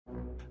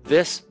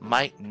this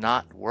might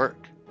not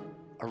work,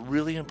 are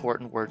really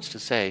important words to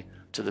say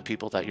to the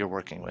people that you're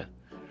working with.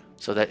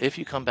 So that if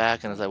you come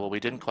back and say, well, we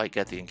didn't quite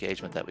get the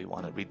engagement that we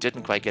wanted, we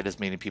didn't quite get as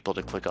many people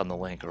to click on the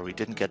link, or we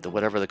didn't get the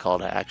whatever the call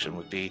to action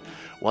would be,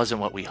 wasn't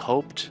what we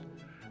hoped,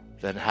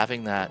 then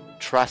having that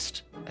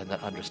trust and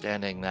that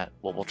understanding that,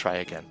 well, we'll try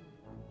again.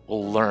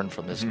 We'll learn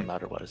from this no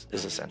matter what is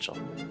essential.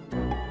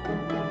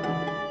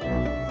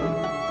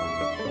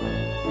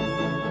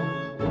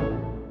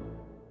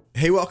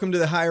 Hey, welcome to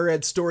the Higher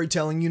Ed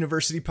Storytelling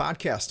University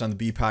podcast on the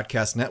B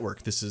Podcast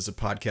Network. This is a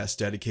podcast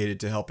dedicated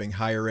to helping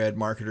higher ed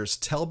marketers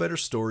tell better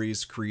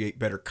stories, create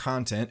better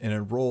content, and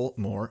enroll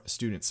more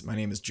students. My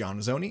name is John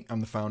Mazzoni. I'm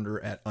the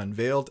founder at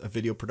Unveiled, a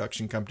video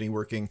production company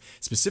working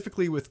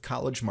specifically with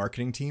college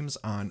marketing teams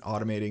on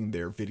automating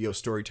their video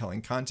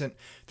storytelling content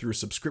through a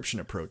subscription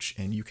approach.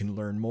 And you can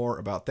learn more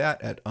about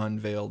that at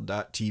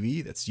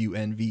unveiled.tv. That's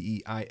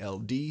UNVEILD.tv.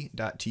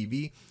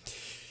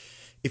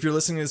 If you're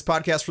listening to this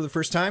podcast for the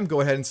first time, go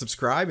ahead and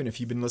subscribe. And if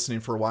you've been listening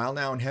for a while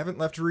now and haven't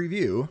left a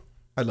review,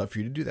 I'd love for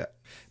you to do that.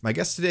 My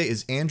guest today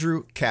is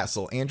Andrew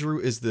Cassel. Andrew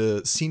is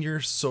the senior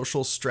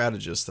social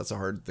strategist. That's a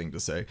hard thing to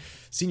say.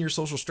 Senior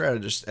social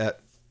strategist at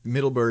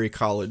Middlebury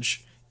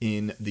College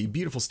in the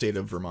beautiful state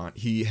of Vermont.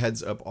 He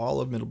heads up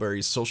all of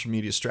Middlebury's social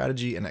media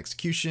strategy and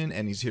execution,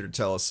 and he's here to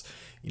tell us,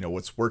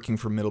 what's working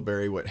for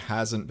Middlebury, what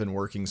hasn't been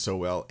working so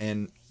well.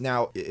 And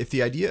now, if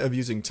the idea of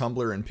using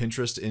Tumblr and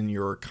Pinterest in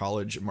your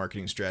college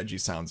marketing strategy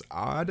sounds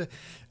odd,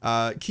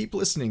 keep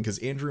listening, because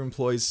Andrew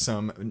employs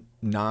some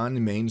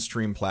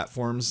non-mainstream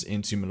platforms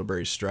into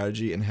Middlebury's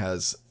strategy and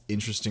has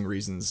interesting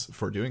reasons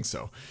for doing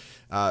so.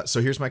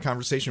 So here's my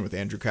conversation with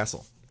Andrew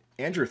Cassel.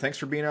 Andrew, thanks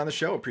for being on the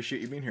show.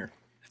 Appreciate you being here.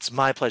 It's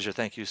my pleasure.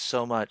 Thank you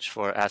so much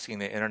for asking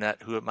the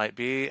internet who it might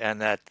be, and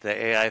that the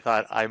AI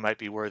thought I might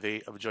be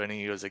worthy of joining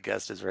you as a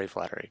guest is very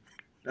flattering.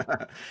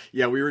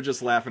 Yeah, we were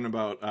just laughing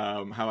about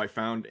how I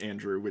found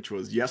Andrew, which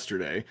was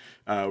yesterday.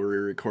 We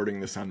were recording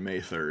this on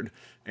May 3rd,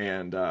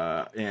 and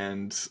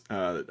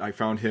I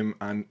found him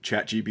on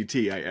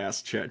ChatGPT. I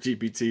asked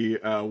ChatGPT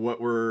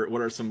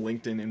what are some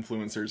LinkedIn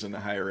influencers in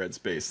the higher ed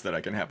space that I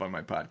can have on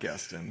my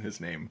podcast, and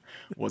his name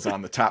was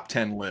on the top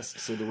 10 list.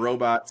 So the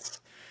robots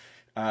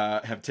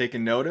have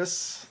taken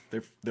notice.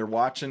 They're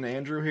watching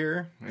Andrew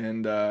here,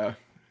 and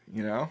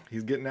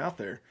he's getting out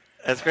there.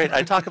 That's great.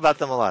 I talk about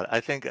them a lot.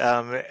 I think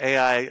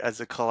AI as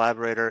a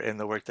collaborator in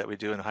the work that we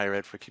do in higher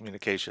ed for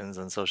communications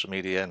and social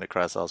media and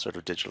across all sort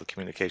of digital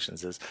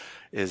communications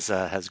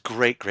has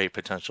great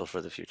potential for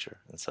the future.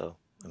 And so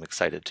I'm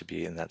excited to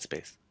be in that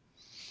space.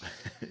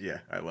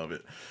 Yeah, I love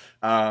it.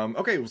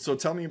 Okay, so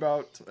tell me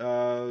about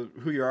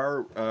who you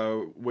are,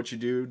 what you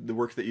do, the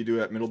work that you do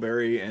at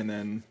Middlebury, and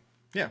then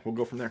we'll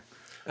go from there.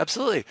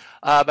 Absolutely.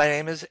 My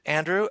name is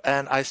Andrew,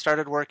 and I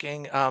started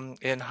working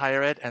in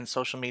higher ed and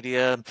social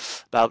media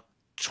about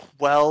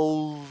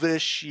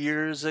 12-ish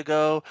years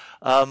ago.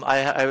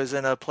 I was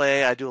in a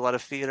play. I do a lot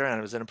of theater, and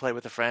I was in a play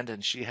with a friend,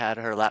 and she had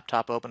her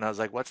laptop open. I was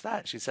like, what's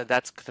that? She said,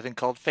 that's a thing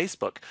called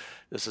Facebook.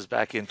 This was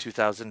back in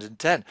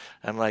 2010.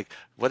 I'm like,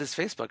 what is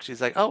Facebook?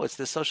 She's like, oh, it's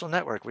this social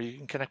network where you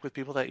can connect with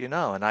people that you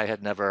know. And I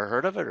had never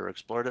heard of it or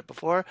explored it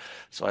before.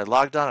 So I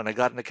logged on and I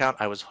got an account.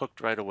 I was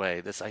hooked right away.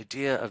 This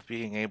idea of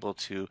being able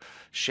to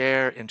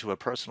share into a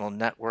personal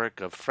network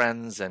of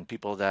friends and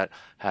people that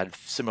had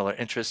similar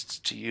interests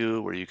to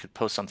you, where you could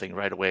post something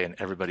right away and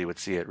everybody would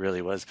see it,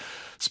 really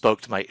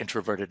spoke to my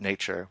introverted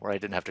nature, where I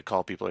didn't have to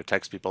call people or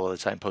text people all the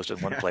time, post in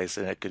one place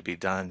and it could be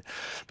done.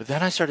 But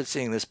then I started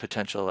seeing this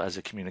potential as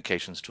a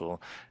communications tool.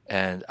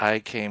 And I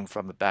came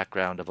from a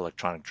background of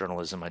electronic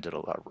journalism. I did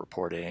a lot of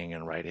reporting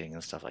and writing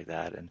and stuff like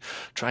that, and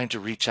trying to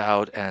reach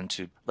out and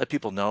to let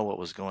people know what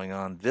was going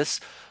on.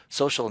 This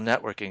social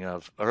networking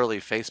of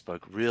early Facebook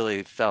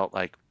really felt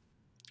like,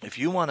 if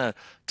you want to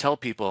tell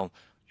people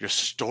your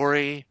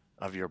story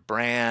of your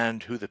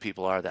brand, who the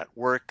people are that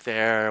work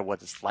there,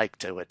 what it's like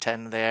to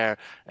attend there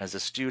as a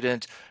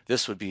student,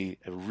 this would be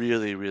a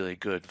really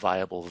good,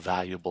 viable,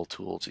 valuable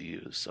tool to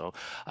use. So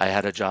I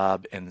had a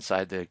job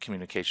inside the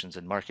communications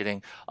and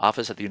marketing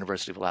office at the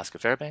University of Alaska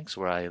Fairbanks,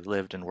 where I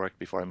lived and worked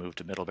before I moved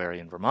to Middlebury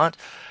in Vermont.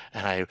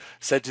 And I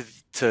said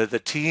to the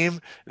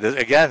team,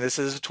 again, this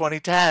is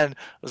 2010, I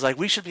was like,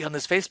 we should be on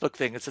this Facebook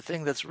thing. It's a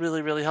thing that's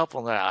really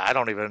helpful.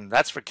 And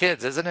that's for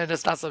kids, isn't it?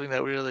 It's not something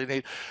that we really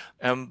need.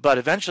 But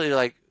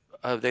eventually,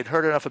 they'd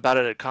heard enough about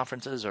it at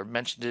conferences or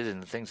mentioned it in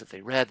the things that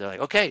they read. They're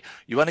like, okay,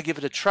 you want to give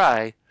it a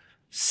try,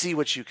 see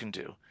what you can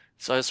do.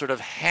 So I sort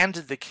of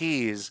handed the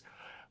keys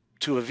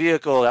to a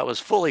vehicle that was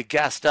fully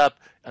gassed up,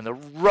 and the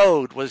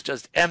road was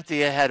just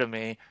empty ahead of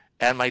me.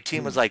 And my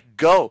team was like,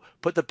 go,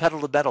 put the pedal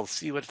to metal,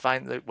 see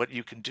what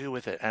you can do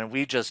with it. And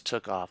we just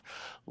took off.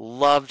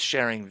 Loved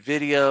sharing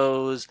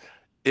videos,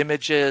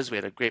 images. We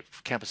had a great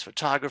campus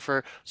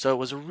photographer. So it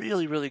was a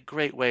really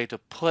great way to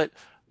put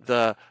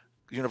the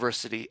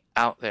university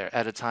out there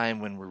at a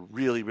time when we're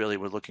really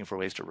were looking for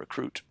ways to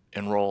recruit,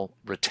 enroll,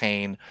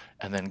 retain,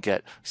 and then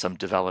get some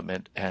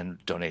development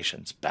and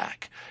donations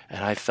back.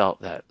 And I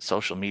felt that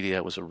social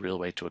media was a real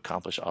way to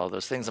accomplish all of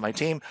those things. And my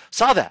team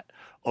saw that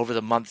over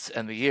the months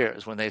and the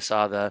years when they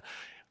saw the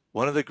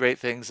One of the great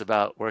things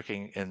about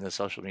working in the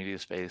social media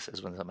space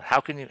is when someone,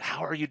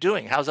 how are you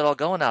doing? How's it all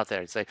going out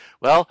there? You say,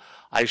 well,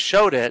 I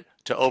showed it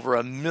to over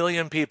 1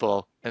 million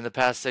people in the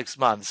past 6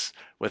 months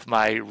with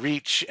my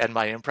reach and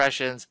my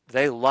impressions.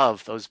 They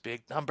love those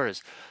big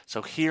numbers.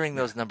 So hearing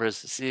Yeah. those numbers,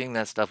 seeing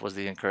that stuff was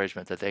the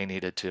encouragement that they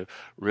needed to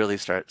really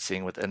start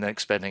seeing what, and then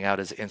expanding out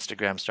as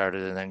Instagram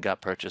started and then got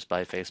purchased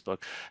by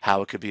Facebook,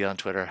 how it could be on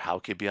Twitter, how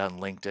it could be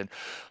on LinkedIn.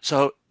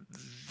 So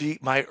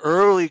my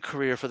early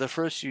career for the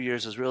first few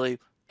years is really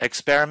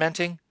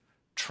experimenting,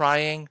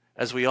 trying,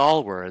 as we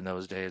all were in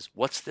those days.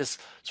 What's this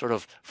sort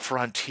of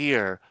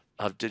frontier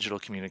of digital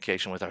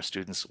communication with our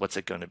students? What's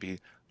it going to be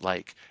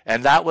like?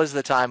 And that was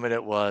the time when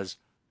it was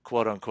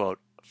quote unquote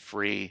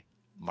free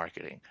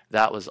marketing.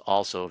 That was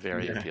also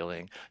very Yeah.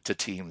 appealing to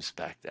teams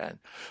back then.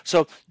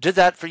 So did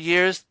that for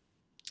years.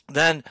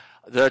 Then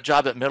the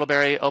job at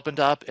Middlebury opened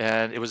up,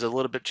 and it was a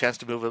little bit chance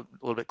to move a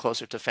little bit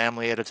closer to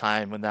family at a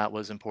time when that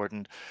was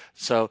important.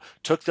 So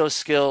took those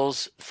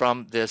skills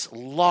from this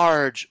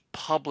large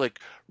public,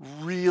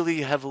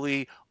 really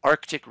heavily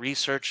Arctic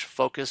research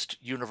focused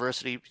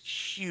university,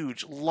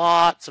 huge,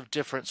 lots of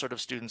different sort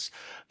of students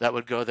that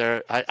would go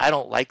there. I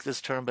don't like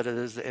this term, but it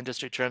is the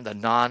industry term, the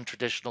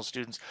non-traditional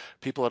students,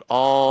 people at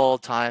all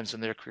times in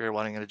their career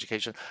wanting an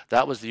education.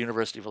 That was the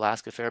University of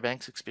Alaska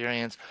Fairbanks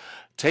experience.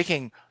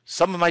 Taking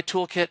some of my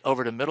toolkit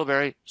over to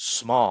Middlebury,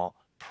 small,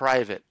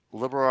 private,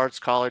 liberal arts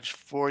college,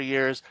 4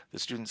 years. The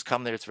students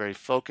come there, it's very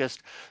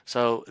focused.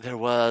 So there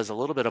was a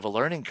little bit of a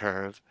learning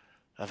curve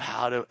of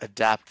how to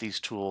adapt these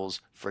tools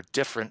for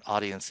different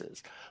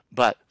audiences.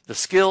 But the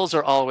skills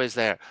are always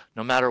there.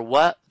 No matter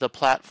what the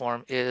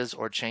platform is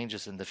or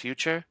changes in the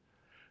future,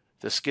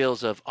 the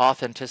skills of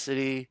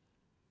authenticity,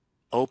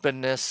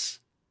 openness,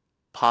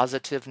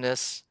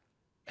 positiveness,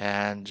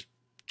 and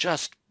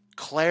just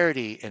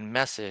clarity in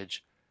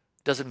message,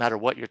 doesn't matter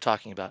what you're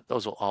talking about,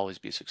 those will always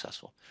be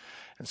successful.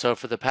 And so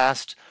for the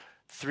past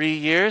 3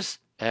 years,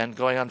 and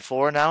going on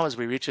 4 now as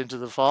we reach into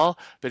the fall,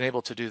 been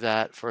able to do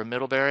that for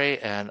Middlebury.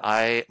 And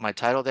my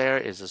title there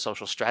is a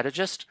social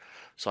strategist.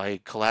 So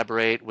I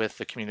collaborate with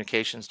the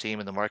communications team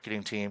and the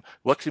marketing team.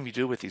 What can we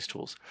do with these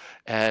tools?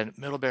 And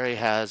Middlebury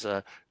has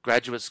a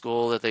graduate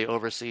school that they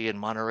oversee in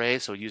Monterey.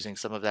 So using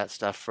some of that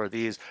stuff for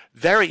these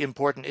very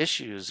important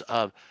issues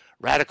of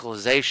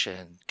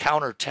radicalization,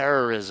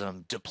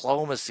 counterterrorism,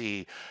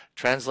 diplomacy,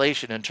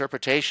 translation,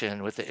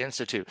 interpretation with the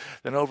Institute.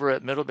 Then over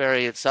at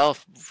Middlebury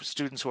itself,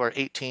 students who are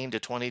 18 to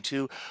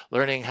 22,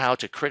 learning how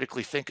to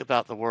critically think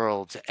about the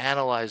world, to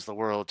analyze the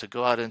world, to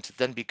go out and to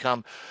then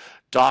become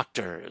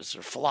doctors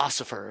or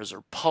philosophers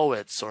or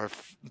poets or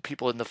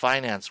people in the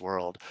finance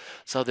world.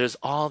 So there's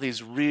all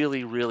these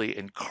really, really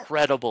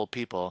incredible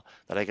people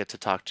that I get to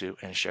talk to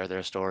and share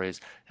their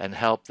stories and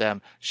help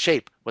them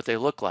shape what they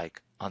look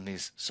like on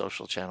these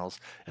social channels.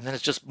 And then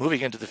it's just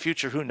moving into the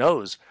future. Who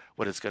knows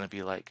what it's going to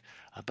be like?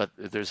 But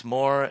there's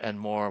more and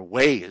more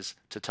ways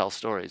to tell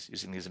stories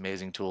using these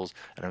amazing tools.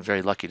 And I'm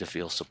very lucky to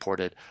feel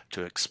supported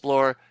to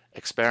explore,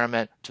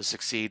 experiment, to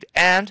succeed,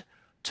 and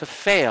to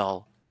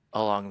fail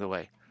along the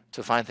way,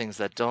 to find things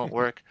that don't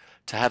work,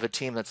 to have a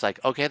team that's like,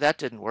 okay, that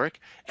didn't work,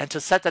 and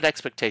to set that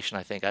expectation.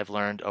 I think I've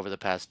learned over the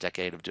past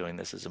decade of doing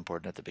this is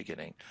important at the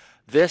beginning.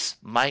 This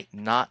might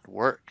not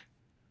work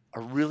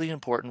are really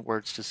important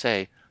words to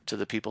say to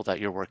the people that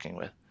you're working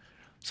with.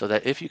 So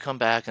that if you come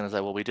back and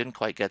say, well, we didn't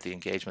quite get the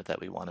engagement that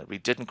we wanted, we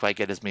didn't quite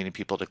get as many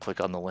people to click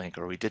on the link,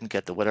 or we didn't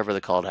get the whatever the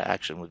call to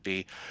action would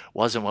be,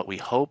 wasn't what we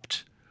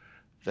hoped,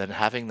 then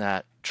having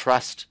that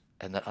trust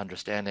and that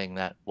understanding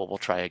that, well, we'll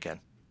try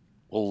again.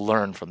 We'll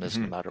learn from this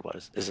no matter what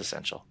is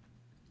essential.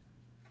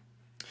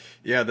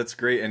 Yeah, that's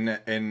great,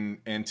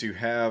 and to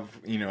have,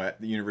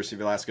 at the University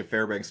of Alaska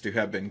Fairbanks, to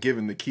have been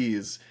given the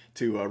keys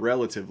to a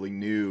relatively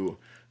new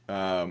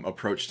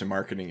approach to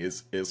marketing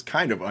is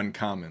kind of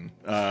uncommon.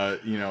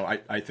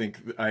 I think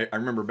I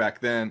remember back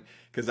then,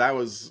 because I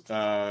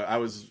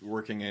was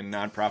working in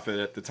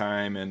nonprofit at the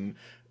time, and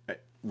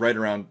right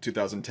around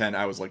 2010,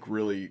 I was like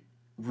really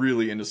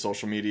into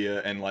social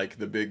media, and like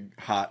the big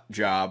hot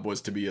job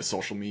was to be a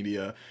social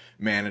media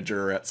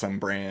manager at some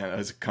brand,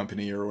 as a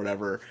company or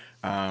whatever.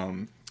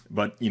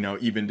 But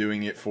even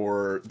doing it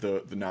for the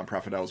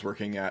nonprofit I was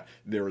working at,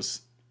 there was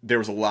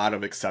a lot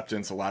of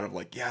acceptance, a lot of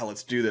like, yeah,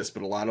 let's do this,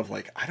 but a lot of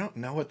like, I don't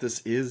know what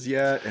this is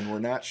yet, and we're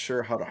not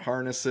sure how to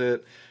harness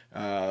it.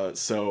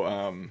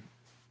 So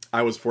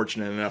I was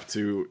fortunate enough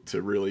to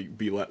really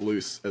be let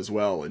loose as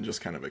well and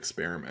just kind of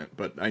experiment.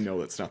 But I know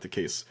that's not the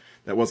case.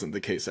 That wasn't the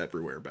case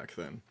everywhere back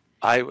then.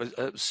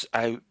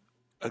 I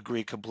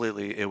agree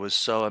completely. It was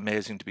so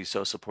amazing to be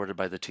so supported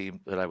by the team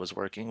that I was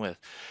working with.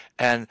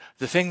 And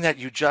the thing that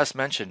you just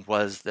mentioned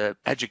was the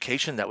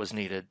education that was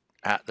needed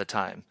at the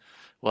time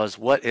was,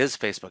 what is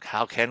Facebook?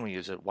 How can we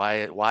use it?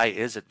 Why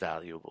is it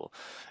valuable?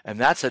 And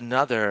that's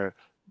another,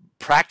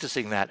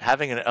 practicing that,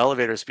 having an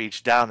elevator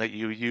speech down that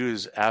you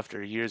use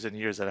after years and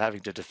years of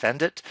having to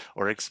defend it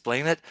or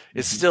explain it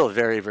is still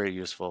very, very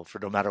useful for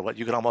no matter what.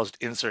 You can almost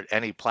insert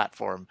any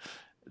platform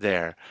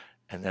there.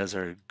 And those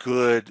are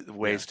good Yeah.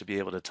 ways to be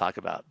able to talk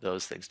about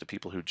those things to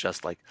people who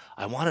just like,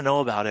 I want to know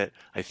about it.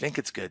 I think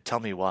it's good. Tell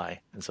me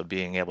why. And so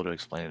being able to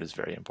explain it is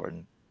very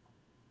important.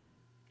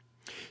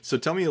 So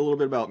tell me a little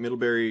bit about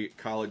Middlebury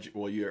College.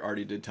 Well, you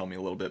already did tell me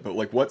a little bit, but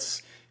like,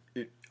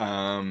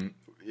 um,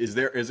 is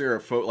there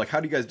like, how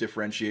do you guys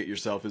differentiate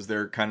yourself? Is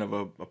there kind of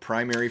a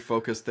primary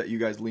focus that you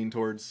guys lean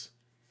towards?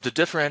 The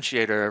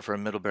differentiator for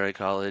Middlebury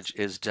College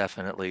is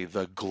definitely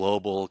the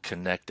global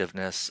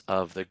connectiveness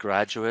of the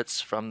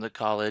graduates from the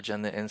college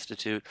and the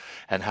institute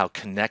and how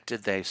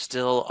connected they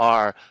still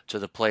are to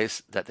the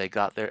place that they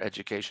got their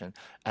education,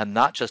 and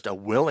not just a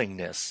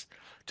willingness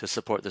to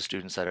support the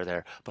students that are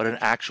there, but an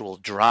actual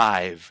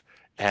drive.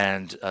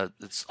 And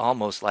it's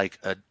almost like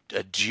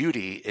a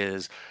duty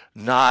is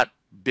not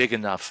big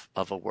enough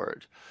of a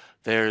word.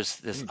 There's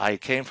this, I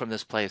came from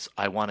this place,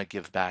 I want to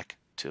give back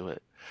to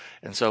it.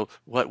 And so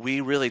what we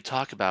really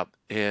talk about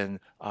in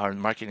our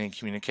marketing and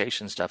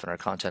communication stuff and our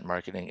content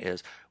marketing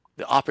is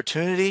the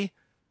opportunity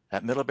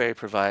that Middlebury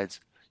provides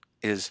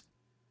is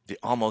the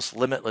almost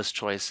limitless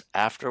choice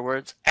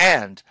afterwards,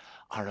 and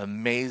our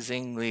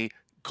amazingly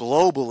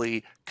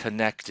globally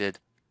connected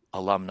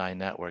alumni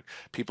network,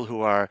 people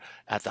who are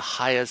at the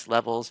highest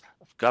levels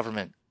of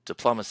government,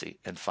 diplomacy,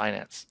 and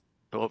finance.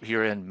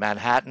 Here in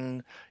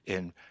Manhattan,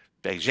 in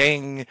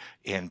Beijing,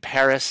 in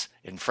Paris,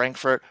 in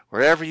Frankfurt,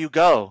 wherever you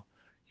go,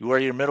 you wear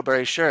your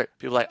Middlebury shirt.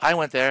 People are like, I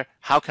went there.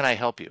 How can I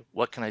help you?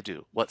 What can I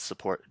do? What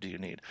support do you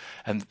need?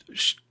 And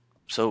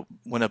so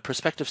when a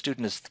prospective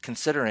student is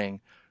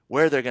considering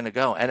where they're going to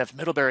go, and if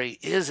Middlebury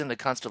is in the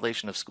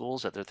constellation of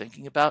schools that they're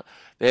thinking about,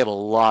 they have a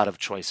lot of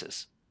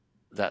choices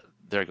that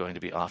they're going to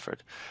be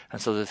offered.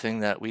 And so the thing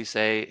that we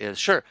say is,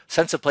 sure,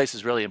 sense of place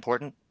is really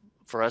important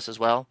for us as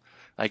well.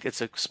 Like,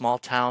 it's a small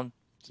town,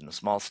 it's in a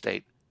small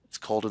state. It's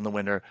cold in the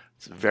winter.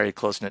 It's a very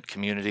close-knit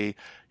community.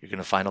 You're going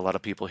to find a lot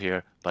of people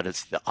here, but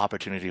it's the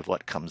opportunity of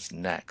what comes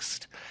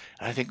next.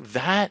 And I think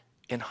that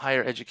in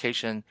higher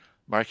education,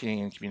 marketing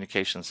and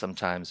communication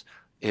sometimes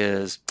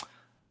is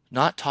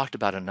not talked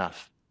about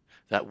enough.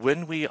 That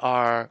when we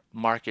are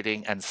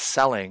marketing and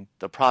selling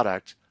the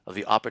product of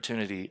the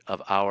opportunity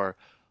of our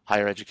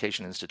higher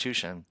education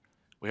institution,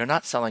 we are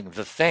not selling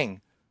the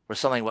thing, we're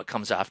selling what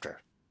comes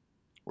after.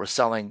 We're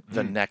selling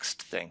the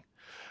next thing.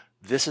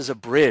 This is a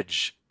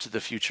bridge to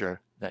the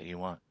future that you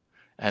want.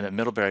 And at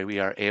Middlebury, we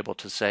are able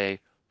to say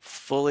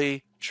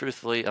fully,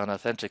 truthfully, and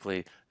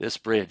authentically, this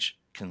bridge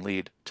can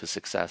lead to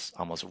success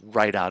almost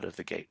right out of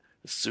the gate.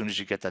 As soon as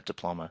you get that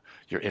diploma,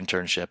 your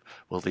internship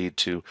will lead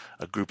to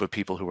a group of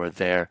people who are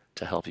there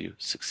to help you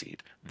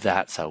succeed.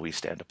 That's how we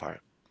stand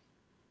apart.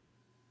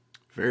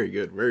 Very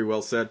good. Very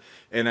well said.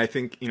 And I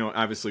think,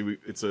 obviously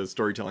it's a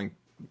storytelling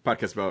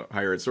podcast about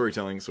higher ed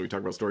storytelling, so we talk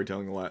about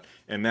storytelling a lot,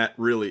 and that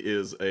really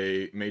is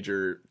a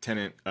major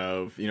tenet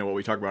of what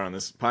we talk about on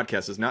this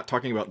podcast, is not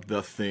talking about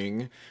the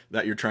thing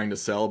that you're trying to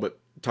sell, but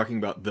talking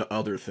about the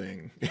other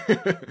thing.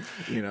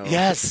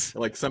 Yes.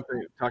 Like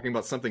talking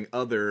about something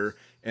other,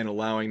 and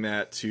allowing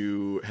that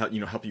to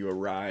help you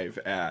arrive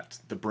at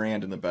the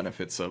brand and the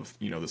benefits of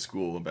the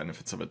school, the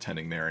benefits of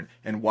attending there,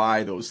 and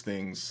why those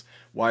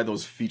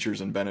features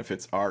and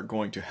benefits are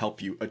going to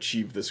help you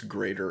achieve this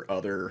greater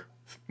other,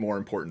 more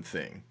important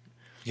thing.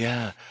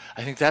 Yeah,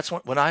 I think that's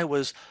when I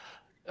was,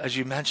 as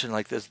you mentioned,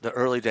 like this, the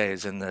early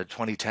days in the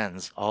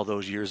 2010s, all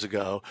those years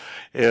ago,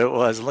 it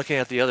was looking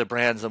at the other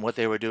brands and what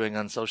they were doing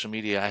on social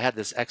media. I had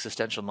this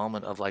existential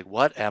moment of like,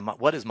 what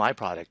is my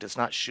product? It's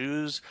not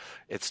shoes.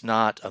 It's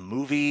not a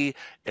movie.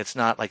 It's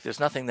not like, there's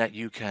nothing that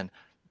you can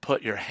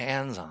put your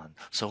hands on.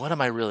 So what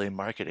am I really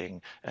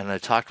marketing? And I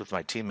talked with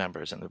my team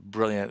members and the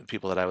brilliant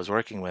people that I was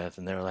working with,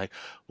 and they were like,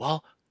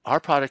 well, our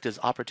product is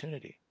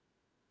opportunity,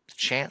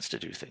 chance to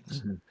do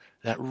things.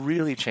 That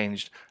really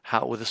changed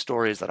how, with the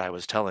stories that I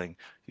was telling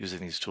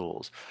using these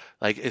tools.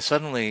 Like,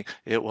 suddenly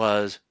it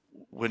was,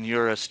 when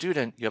you're a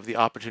student, you have the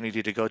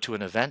opportunity to go to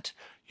an event,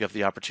 you have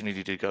the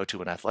opportunity to go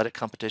to an athletic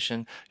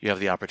competition, you have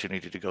the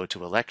opportunity to go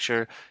to a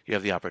lecture, you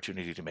have the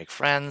opportunity to make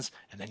friends,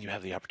 and then you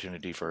have the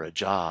opportunity for a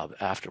job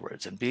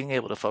afterwards. And being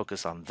able to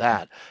focus on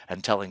that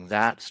and telling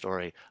that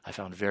story, I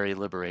found very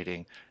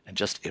liberating and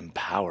just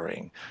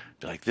empowering.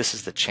 Be like, this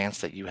is the chance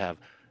that you have.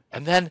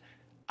 And then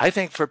I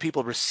think for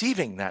people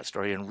receiving that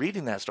story and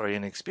reading that story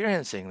and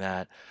experiencing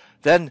that,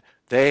 then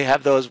they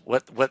have those,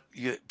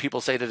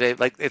 people say today,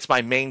 like, it's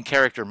my main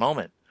character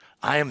moment.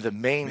 I am the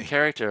main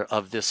character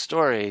of this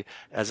story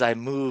as I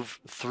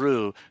move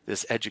through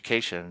this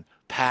education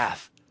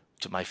path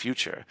to my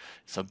future.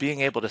 So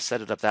being able to set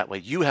it up that way,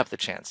 you have the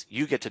chance.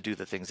 You get to do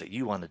the things that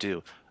you want to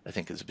do, I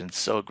think has been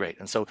so great.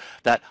 And so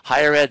that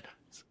higher ed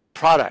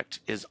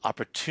product is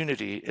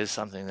opportunity is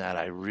something that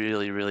I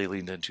really, really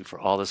leaned into for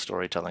all the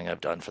storytelling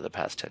I've done for the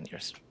past 10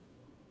 years.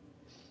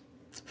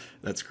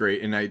 That's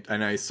great. And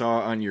I saw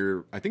on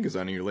your, I think it was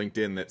on your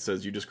LinkedIn, that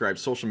says you describe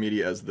social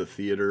media as the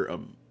theater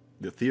of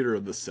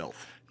the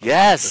self.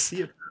 Yes. The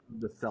theater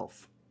of the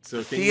self.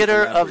 So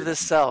theater of the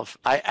self.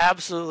 I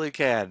absolutely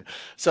can.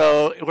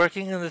 So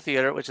working in the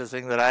theater, which is a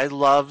thing that I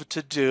love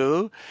to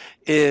do,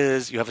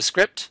 is you have a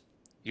script,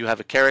 You have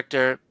a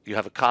character, you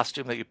have a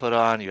costume that you put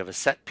on, you have a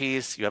set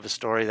piece, you have a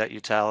story that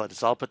you tell, and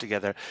it's all put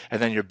together.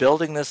 And then you're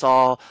building this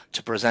all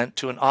to present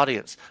to an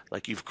audience.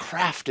 Like you've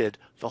crafted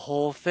the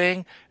whole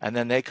thing, and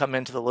then they come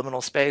into the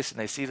liminal space and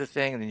they see the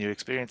thing, and then you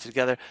experience it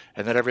together,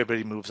 and then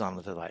everybody moves on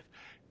with their life.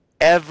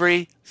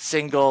 Every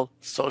single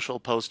social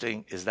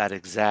posting is that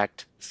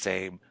exact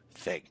same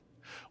thing.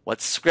 What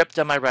script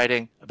am I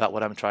writing about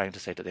what I'm trying to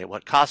say today?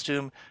 What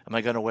costume am I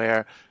going to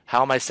wear?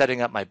 How am I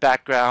setting up my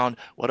background?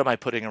 What am I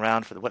putting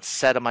around for what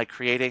set am I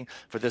creating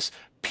for this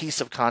piece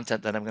of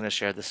content that I'm going to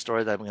share, this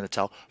story that I'm going to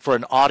tell for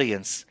an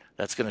audience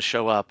that's going to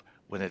show up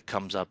when it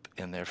comes up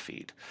in their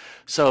feed.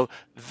 So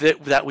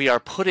that we are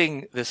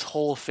putting this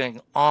whole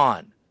thing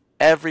on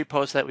every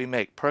post that we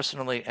make,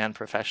 personally and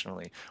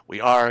professionally.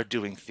 We are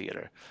doing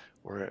theater.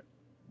 We're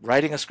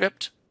writing a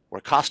script,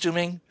 we're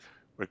costuming,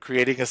 we're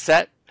creating a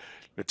set,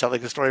 we're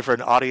telling a story for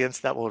an audience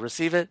that will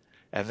receive it,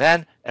 and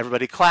then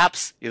everybody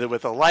claps, either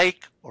with a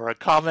like or a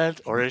comment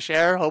or a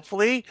share,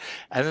 hopefully,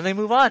 and then they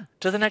move on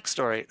to the next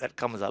story that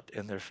comes up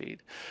in their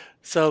feed.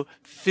 So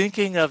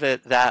thinking of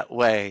it that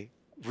way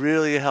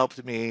really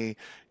helped me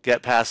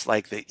get past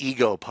like the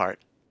ego part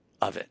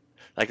of it.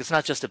 Like it's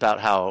not just about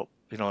how,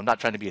 I'm not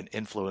trying to be an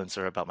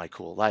influencer about my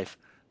cool life.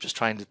 I'm just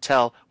trying to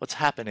tell what's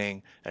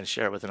happening and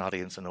share it with an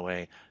audience in a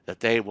way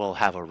that they will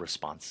have a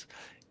response.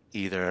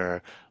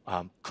 Either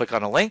click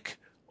on a link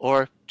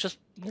or just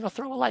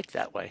throw a like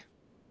that way.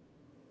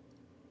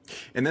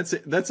 And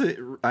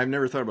I've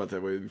never thought about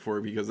that way before,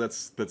 because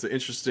that's an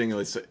interesting.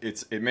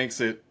 It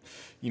makes it,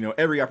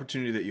 every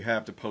opportunity that you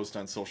have to post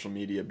on social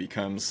media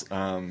becomes,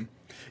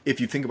 if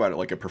you think about it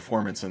like a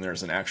performance, and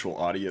there's an actual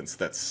audience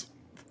that's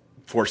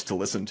forced to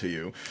listen to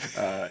you,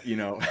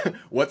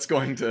 what's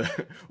going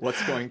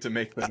to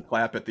make them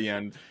clap at the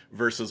end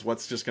versus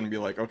what's just going to be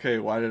like, okay,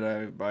 why did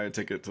I buy a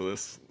ticket to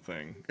this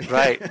thing?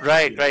 Right.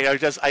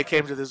 I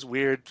came to this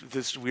weird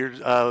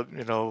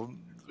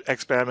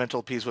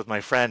experimental piece with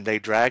my friend. They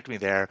dragged me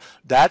there.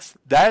 That's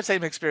that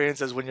same experience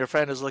as when your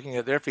friend is looking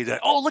at their feed. Like,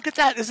 oh, look at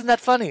that! Isn't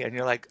that funny? And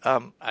you're like,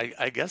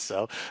 I guess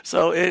so.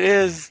 So it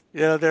is.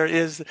 There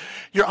is.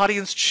 Your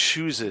audience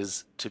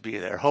chooses to be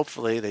there.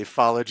 Hopefully, they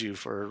followed you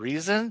for a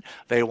reason.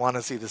 They want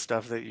to see the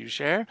stuff that you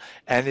share.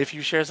 And if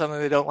you share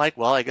something they don't like,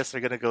 well, I guess they're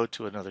going to go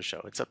to another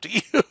show. It's up to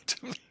you to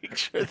make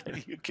sure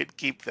that you can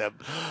keep them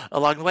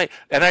along the way.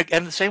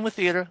 And the same with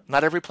theater.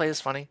 Not every play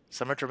is funny.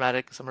 Some are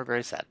dramatic. Some are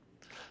very sad.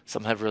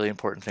 Some have really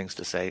important things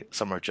to say.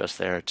 Some are just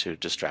there to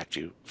distract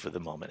you for the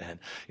moment.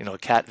 And, a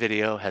cat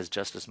video has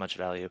just as much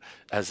value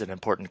as an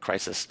important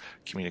crisis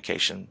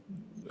communication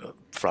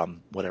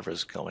from whatever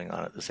is going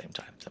on at the same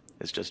time. So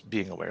it's just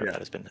being aware of that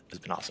has been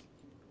awesome.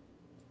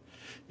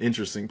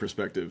 Interesting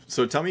perspective.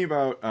 So tell me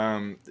about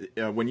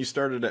when you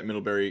started at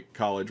Middlebury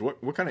College,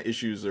 what kind of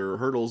issues or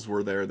hurdles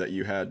were there that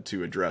you had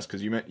to address?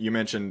 Because you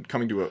mentioned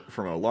coming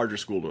from a larger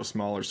school to a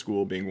smaller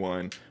school being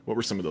one. What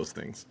were some of those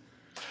things?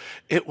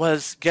 It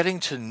was getting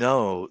to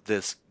know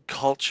this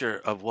culture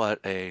of what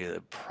a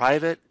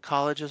private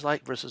college is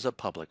like versus a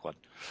public one.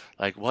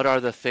 Like, what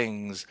are the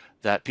things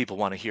that people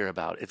want to hear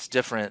about? It's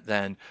different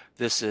than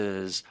this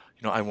is,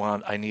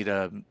 I need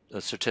a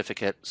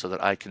certificate so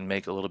that I can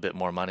make a little bit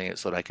more money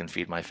so that I can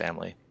feed my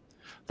family.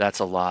 That's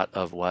a lot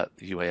of what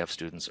UAF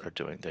students are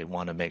doing. They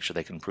want to make sure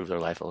they can improve their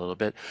life a little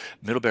bit.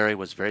 Middlebury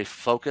was very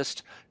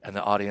focused, and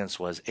the audience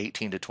was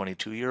 18 to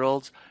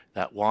 22-year-olds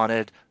that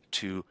wanted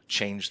to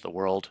change the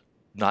world,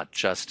 not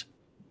just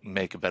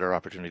make a better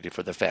opportunity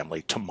for their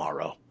family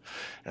tomorrow.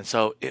 And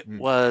so it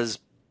was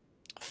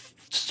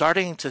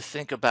starting to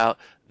think about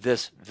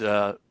this,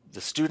 the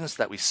students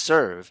that we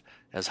serve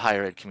as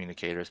higher ed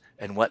communicators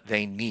and what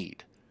they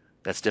need.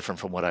 That's different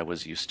from what I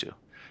was used to.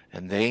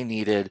 And they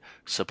needed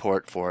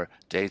support for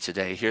day to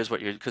day. Here's what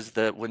because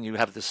when you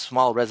have this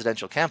small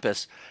residential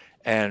campus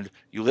and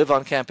you live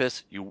on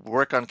campus, you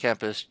work on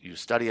campus, you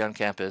study on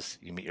campus,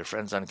 you meet your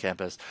friends on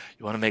campus,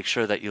 you want to make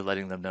sure that you're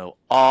letting them know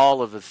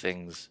all of the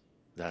things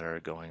that are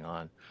going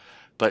on.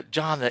 But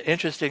John, the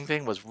interesting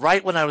thing was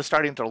right when I was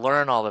starting to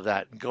learn all of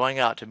that and going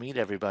out to meet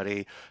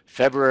everybody,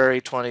 February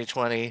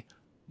 2020,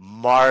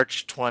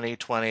 March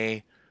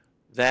 2020,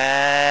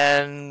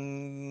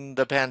 then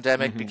the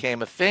pandemic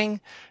became a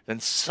thing.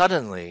 Then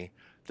suddenly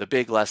the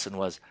big lesson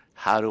was,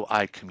 how do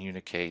I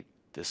communicate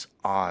this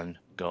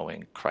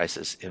ongoing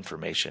crisis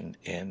information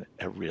in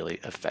a really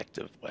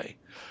effective way?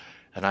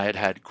 And I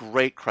had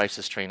great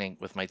crisis training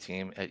with my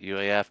team at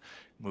UAF,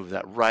 moved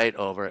that right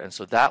over. And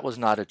so that was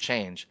not a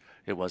change.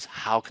 It was,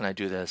 how can I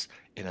do this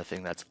in a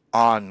thing that's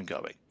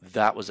ongoing?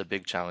 That was a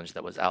big challenge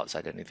that was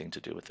outside anything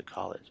to do with the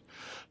college.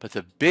 But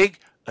the big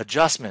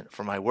adjustment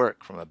for my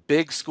work from a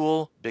big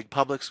school, big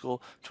public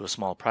school, to a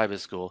small private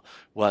school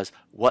was,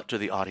 what do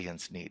the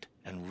audience need?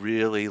 And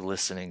really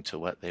listening to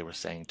what they were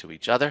saying to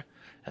each other,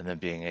 and then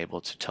being able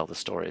to tell the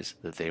stories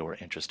that they were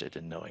interested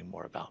in knowing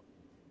more about.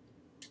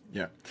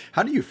 Yeah.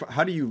 How do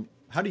you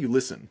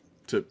listen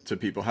to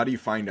people? How do you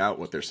find out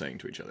what they're saying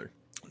to each other?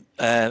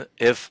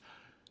 If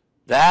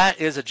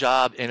that is a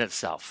job in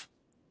itself.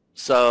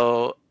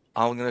 So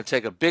I'm going to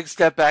take a big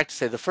step back to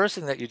say the first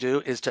thing that you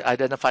do is to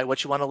identify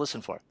what you want to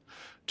listen for.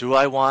 Do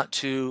I want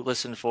to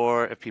listen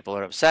for if people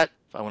are upset?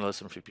 If I want to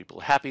listen for people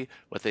who are happy,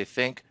 what they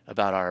think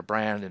about our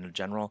brand in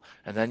general.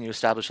 And then you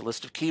establish a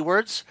list of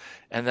keywords.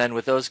 And then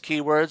with those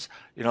keywords,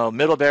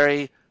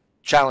 Middlebury,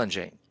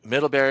 challenging.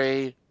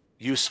 Middlebury,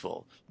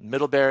 useful.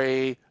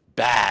 Middlebury,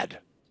 bad.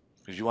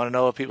 Because you want to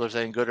know if people are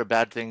saying good or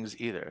bad things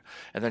either.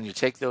 And then you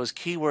take those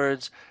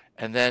keywords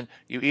and then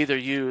you either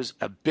use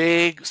a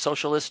big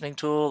social listening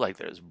tool, like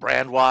there's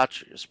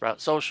Brandwatch or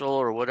Sprout Social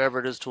or whatever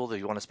it is tool that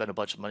you want to spend a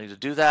bunch of money to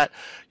do that.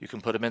 You can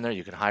put them in there.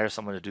 You can hire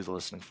someone to do the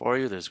listening for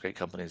you. There's great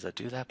companies that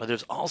do that. But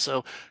there's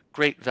also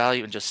great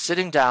value in just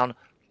sitting down,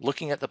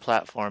 looking at the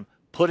platform,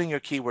 putting your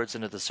keywords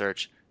into the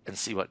search, and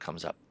see what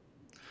comes up.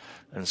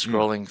 And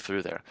scrolling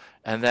through there.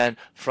 And then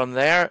from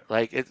there,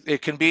 like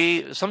it can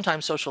be,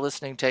 sometimes social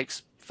listening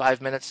takes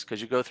 5 minutes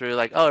because you go through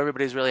like, oh,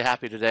 everybody's really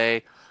happy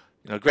today.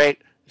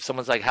 Great. If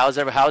someone's like, how's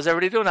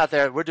everybody doing out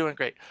there? We're doing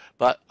great.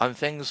 But when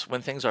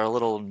things are a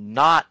little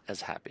not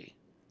as happy,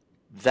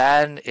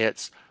 then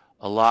it's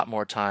a lot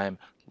more time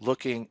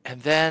looking.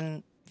 And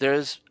then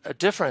there's a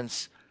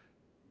difference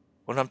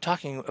when I'm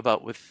talking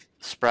about with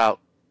Sprout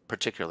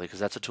particularly, because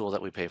that's a tool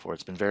that we pay for.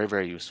 It's been very,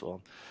 very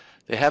useful.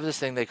 They have this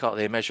thing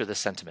they measure the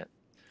sentiment.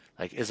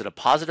 Like, is it a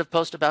positive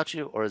post about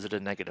you or is it a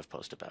negative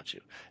post about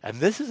you? And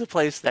this is a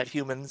place that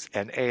humans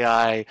and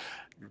AI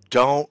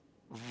don't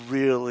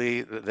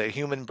really, the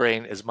human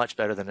brain is much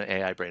better than an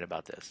AI brain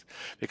about this.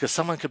 Because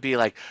someone could be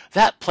like,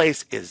 that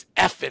place is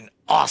effing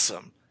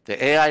awesome.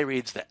 The AI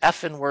reads the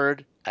effing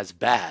word as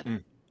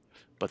bad,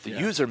 but the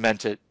user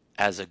meant it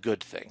as a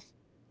good thing.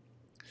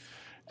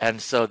 And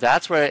so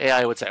that's where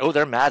AI would say, oh,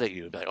 they're mad at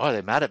you. Be like, oh, are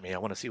they mad at me? I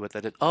want to see what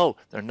that is. Oh,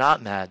 they're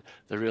not mad.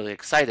 They're really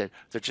excited.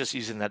 They're just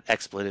using that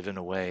expletive in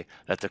a way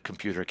that the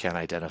computer can't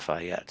identify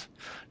yet.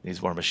 It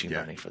needs more machine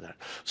learning for that.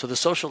 So the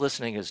social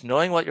listening is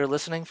knowing what you're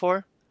listening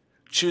for,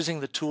 choosing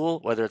the tool,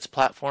 whether it's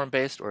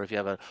platform-based or if you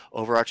have an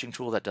overarching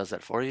tool that does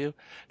that for you,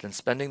 then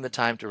spending the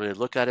time to really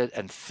look at it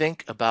and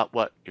think about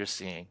what you're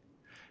seeing.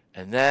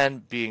 And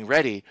then being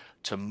ready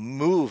to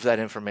move that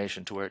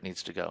information to where it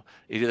needs to go.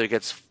 It either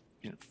gets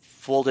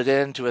folded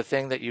into a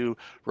thing that you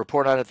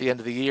report on at the end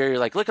of the year. You're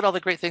like, look at all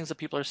the great things that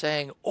people are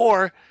saying.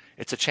 Or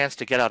it's a chance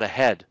to get out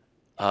ahead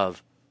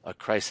of a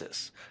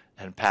crisis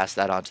and pass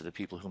that on to the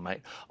people who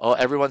might, oh,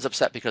 everyone's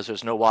upset because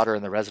there's no water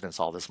in the residence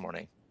hall this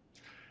morning.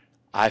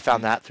 I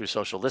found that through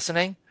social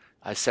listening.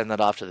 I send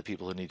that off to the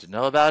people who need to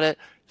know about it.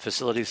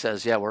 Facility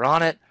says, yeah, we're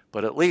on it.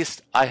 But at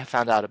least I have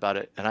found out about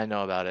it and I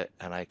know about it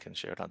and I can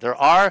share it on. There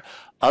are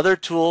other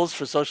tools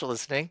for social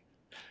listening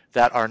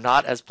that are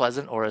not as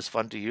pleasant or as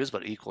fun to use,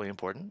 but equally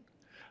important.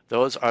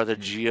 Those are the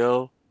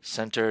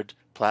geo-centered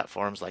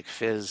platforms like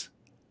Fizz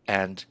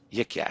and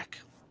Yik Yak,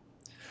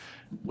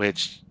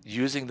 which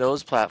using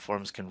those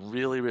platforms can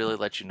really, really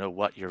let you know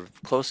what your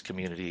close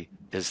community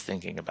is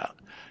thinking about.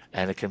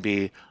 And it can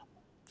be,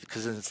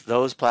 because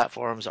those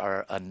platforms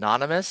are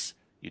anonymous,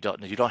 you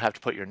don't have to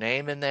put your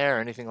name in there or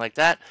anything like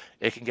that.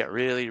 It can get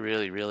really,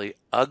 really, really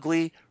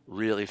ugly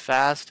really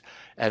fast.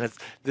 And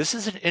this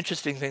is an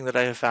interesting thing that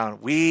I have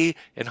found. We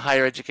in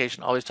higher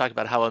education always talk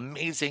about how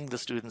amazing the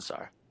students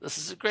are. This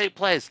is a great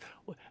place.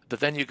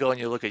 But then you go and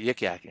you look at Yik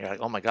Yak and you're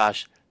like, oh my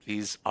gosh,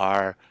 this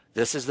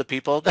is the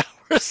people that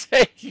were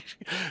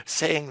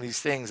saying these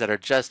things that are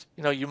just,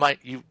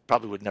 you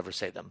probably would never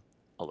say them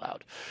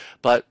aloud.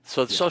 But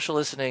so social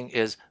listening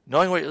is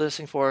knowing what you're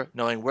listening for,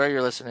 knowing where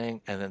you're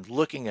listening, and then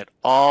looking at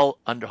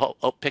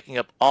picking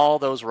up all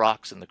those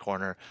rocks in the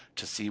corner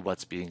to see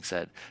what's being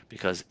said,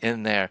 because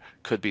in there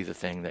could be the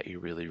thing that you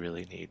really,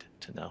 really need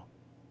to know.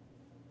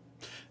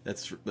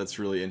 That's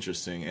really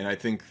interesting. And I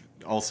think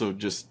also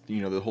just,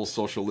 the whole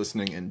social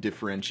listening and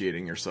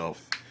differentiating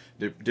yourself,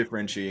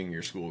 differentiating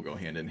your school go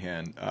hand in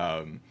hand.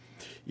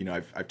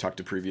 I've talked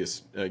to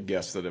previous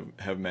guests that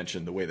have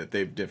mentioned the way that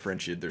they've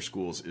differentiated their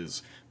schools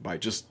is by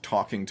just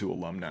talking to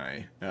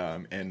alumni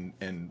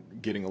and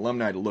getting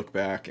alumni to look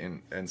back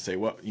and say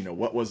what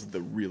were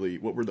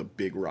the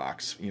big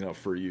rocks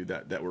for you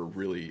that were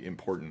really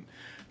important,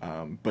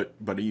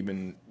 but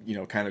even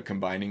kind of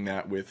combining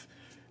that with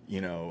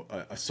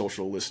a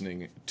social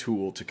listening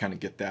tool to kind of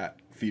get that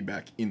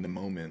feedback in the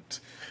moment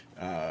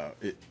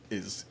it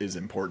is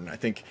important. I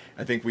think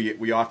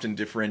we often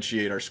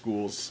differentiate our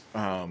schools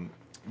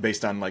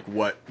based on like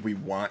what we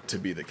want to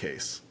be the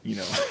case,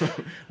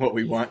 what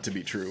we want to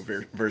be true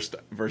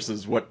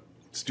versus what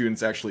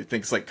students actually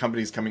think. It's like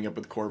companies coming up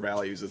with core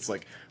values. It's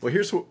like, well,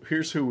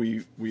 here's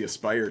who we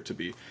aspire to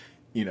be,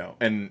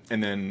 and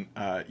then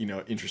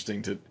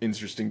interesting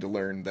to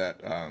learn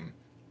that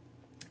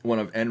one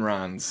of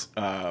Enron's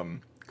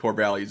core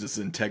values is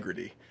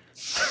integrity.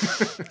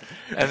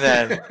 And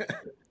then,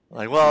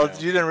 like, well,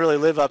 you didn't really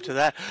live up to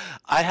that.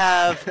 I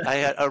had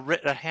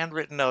a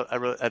handwritten note I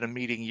wrote at a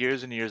meeting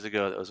years and years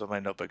ago that was on my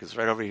notebook. It's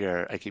right over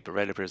here. I keep it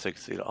right up here so I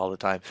can see it all the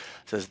time.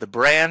 It says, the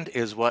brand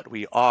is what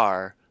we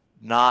are,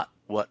 not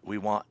what we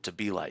want to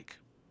be like.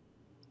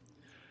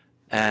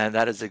 And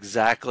that is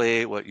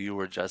exactly what you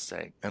were just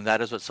saying. And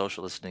that is what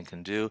social listening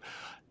can do,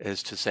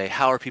 is to say,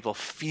 how are people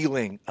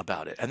feeling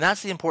about it? And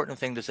that's the important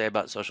thing to say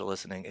about social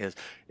listening, is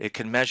it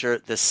can measure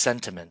the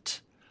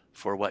sentiment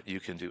for what you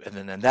can do. And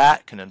then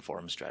that can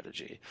inform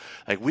strategy.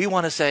 Like, we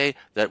want to say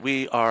that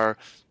we are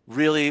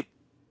really,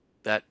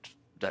 that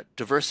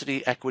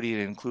diversity, equity,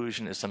 and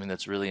inclusion is something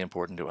that's really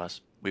important to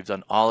us. We've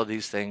done all of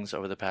these things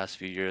over the past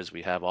few years.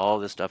 We have all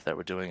this stuff that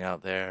we're doing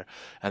out there.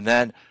 And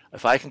then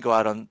if I can go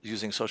out on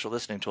using social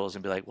listening tools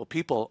and be like, well,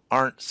 people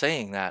aren't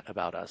saying that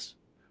about us.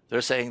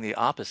 They're saying the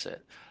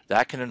opposite.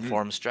 That can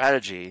inform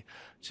strategy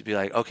to be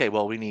like, okay,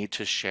 well, we need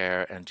to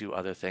share and do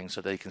other things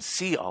so they can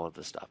see all of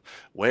this stuff.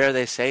 Where are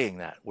they saying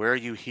that? Where are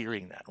you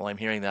hearing that? Well, I'm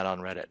hearing that on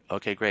Reddit.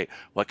 Okay, great.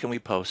 What can we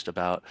post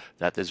about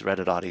that this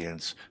Reddit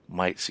audience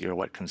might see, or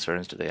what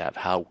concerns do they have?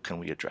 How can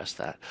we address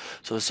that?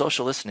 So the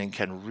social listening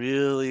can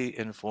really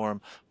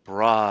inform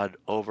broad,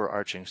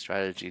 overarching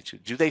strategy to,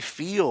 do they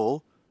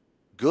feel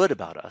good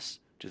about us?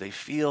 Do they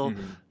feel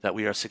that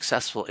we are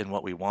successful in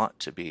what we want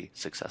to be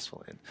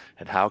successful in?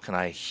 And how can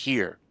I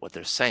hear what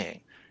they're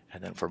saying?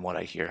 And then from what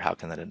I hear, how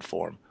can that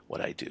inform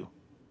what I do?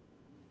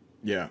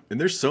 Yeah,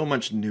 and there's so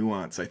much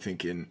nuance, I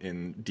think,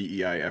 in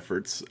DEI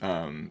efforts,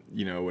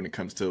 you know, when it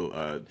comes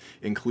to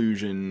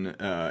inclusion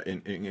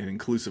and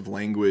inclusive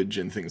language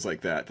and things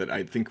like that, that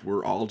I think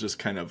we're all just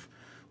kind of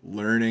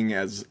learning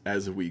as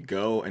we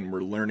go, and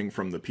we're learning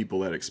from the people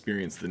that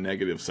experience the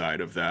negative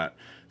side of that.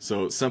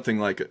 So something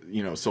like,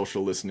 you know,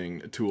 social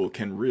listening tool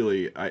can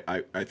really,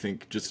 I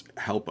think, just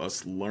help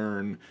us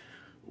learn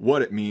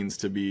what it means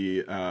to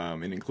be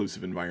an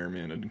inclusive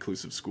environment, an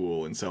inclusive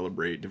school, and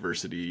celebrate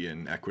diversity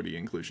and equity,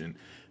 inclusion.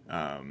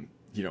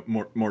 You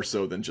know, more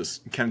so than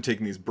just kind of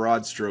taking these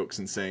broad strokes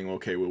and saying,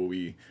 okay, well,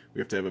 we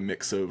have to have a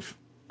mix of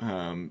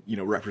you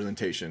know,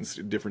 representations,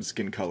 different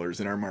skin colors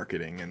in our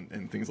marketing,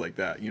 and things like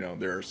that. You know,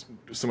 there are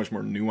so much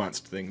more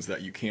nuanced things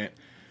that you can't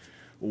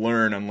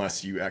learn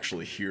unless you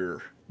actually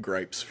hear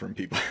gripes from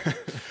people.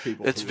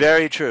 It's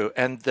very true.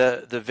 And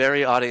the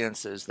very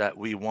audiences that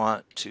we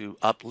want to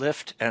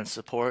uplift and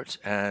support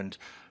and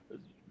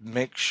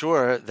make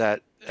sure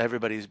that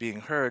everybody's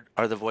being heard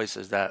are the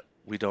voices that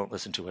we don't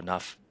listen to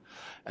enough.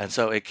 And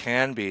so it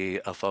can be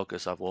a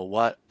focus of, well,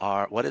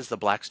 what is the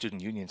Black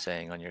Student Union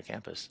saying on your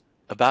campus,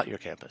 about your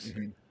campus,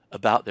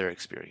 about their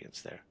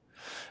experience there?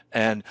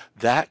 And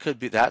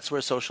that's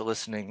where social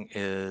listening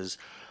is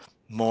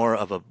more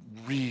of a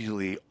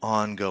really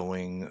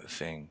ongoing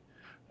thing,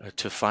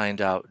 to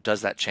find out,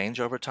 does that change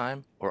over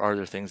time, or are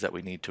there things that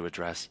we need to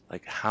address?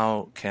 Like,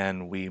 how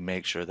can we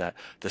make sure that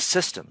the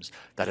systems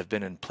that have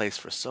been in place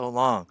for so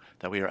long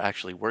that we are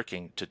actually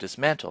working to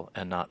dismantle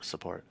and not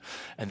support?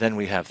 And then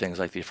we have things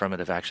like the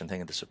affirmative action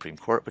thing in the Supreme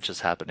Court, which is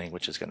happening,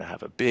 which is going to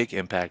have a big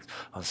impact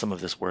on some of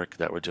this work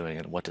that we're doing.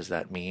 And what does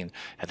that mean?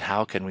 And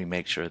how can we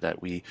make sure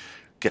that we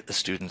get the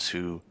students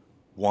who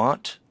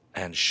want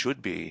and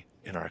should be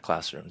in our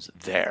classrooms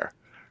there,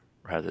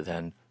 rather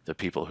than the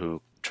people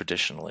who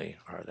traditionally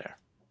are there?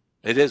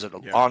 It is an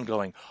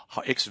ongoing,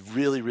 it's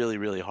really, really,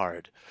 really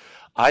hard.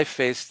 I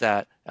faced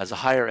that as a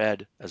higher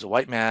ed, as a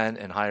white man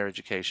in higher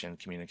education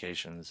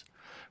communications,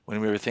 when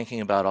we were thinking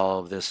about all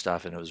of this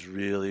stuff, and it was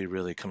really,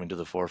 really coming to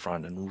the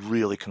forefront and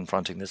really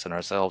confronting this in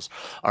ourselves,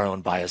 our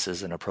own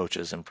biases and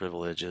approaches and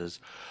privileges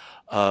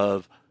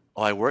of,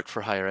 oh, I work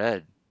for higher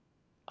ed.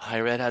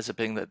 Higher ed has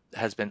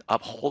been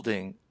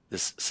upholding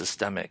this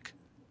systemic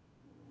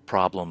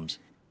problems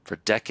for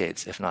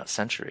decades, if not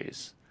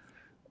centuries.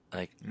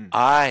 Like,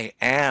 I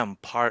am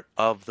part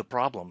of the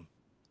problem.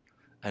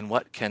 And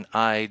what can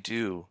I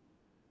do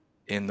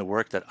in the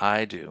work that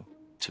I do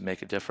to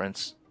make a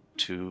difference,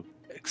 to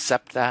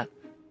accept that,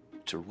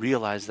 to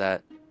realize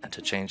that, and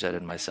to change that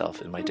in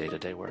myself, in my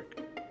day-to-day work?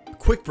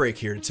 Quick break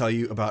here to tell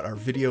you about our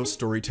video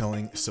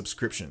storytelling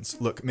subscriptions.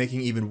 Look,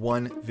 making even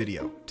one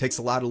video takes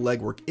a lot of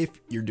legwork if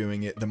you're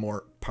doing it the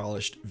more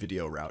polished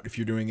video route. If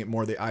you're doing it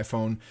more the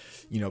iPhone,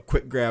 you know,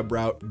 quick grab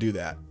route, do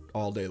that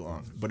all day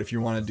long. But if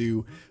you want to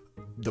do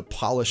the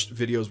polished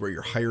videos where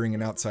you're hiring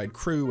an outside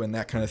crew and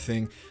that kind of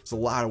thing, it's a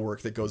lot of work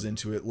that goes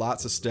into it.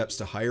 Lots of steps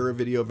to hire a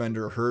video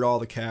vendor, herd all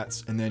the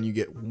cats, and then you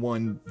get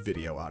one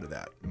video out of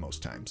that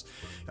most times.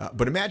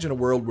 But imagine a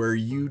world where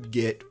you'd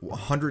get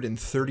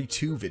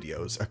 132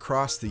 videos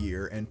across the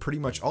year, and pretty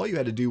much all you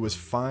had to do was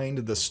find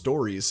the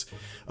stories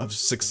of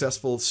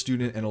successful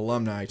student and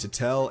alumni to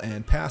tell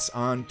and pass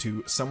on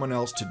to someone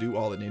else to do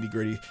all the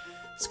nitty-gritty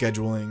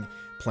scheduling,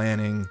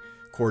 planning,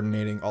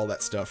 coordinating, all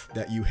that stuff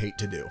that you hate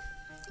to do.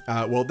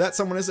 Well, that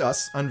someone is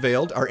us,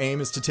 Unveiled. Our aim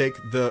is to take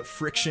the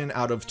friction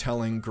out of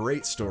telling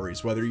great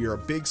stories. Whether you're a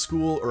big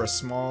school or a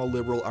small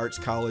liberal arts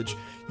college,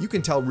 you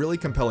can tell really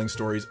compelling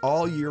stories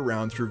all year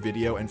round through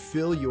video and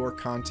fill your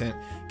content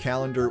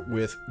calendar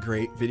with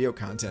great video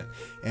content.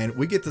 And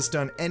we get this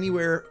done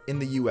anywhere in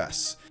the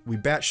US. We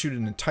batch shoot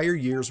an entire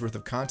year's worth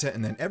of content,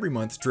 and then every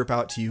month drip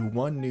out to you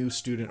one new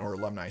student or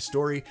alumni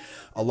story,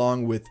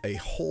 along with a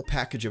whole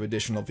package of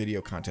additional video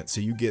content. So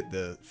you get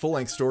the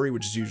full-length story,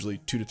 which is usually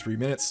 2 to 3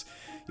 minutes.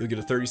 You'll get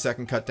a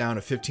 30-second cut down,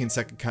 a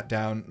 15-second cut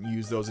down,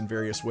 use those in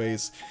various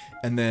ways.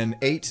 And then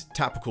 8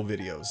 topical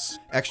videos.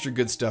 Extra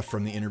good stuff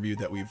from the interview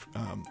that we've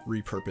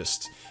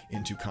repurposed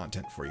into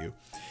content for you.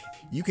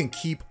 You can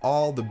keep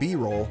all the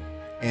B-roll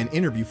and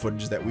interview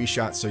footage that we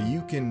shot so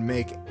you can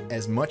make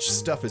as much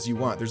stuff as you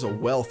want. There's a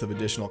wealth of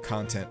additional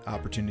content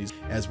opportunities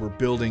as we're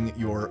building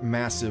your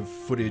massive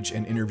footage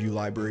and interview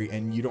library,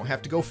 and you don't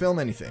have to go film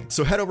anything.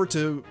 So head over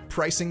to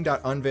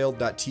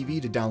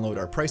pricing.unveiled.tv to download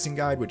our pricing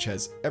guide, which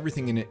has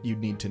everything in it you'd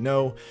need to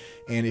know.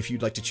 And if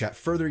you'd like to chat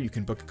further, you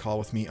can book a call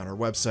with me on our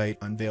website,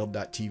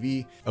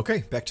 unveiled.tv.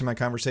 Okay, back to my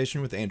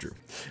conversation with Andrew.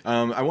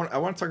 I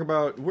want to talk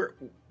about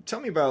tell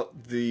me about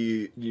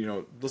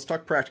let's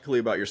talk practically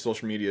about your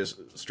social media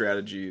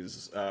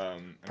strategies.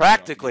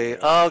 Practically?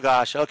 Oh,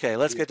 gosh. Okay,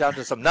 let's get down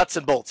to some nuts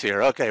and bolts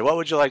here. Okay, what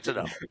would you like to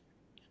know?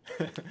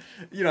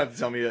 You don't have to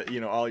tell me,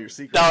 all your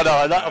secrets.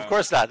 No, of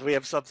course not. We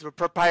have some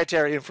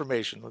proprietary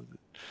information.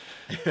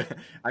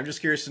 I'm just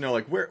curious to know,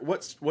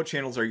 what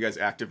channels are you guys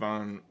active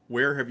on?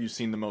 Where have you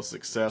seen the most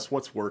success?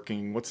 What's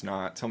working? What's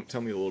not?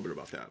 Tell me a little bit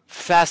about that.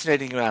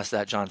 Fascinating you asked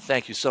that, John.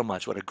 Thank you so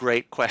much. What a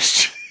great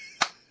question.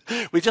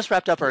 We just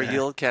wrapped up our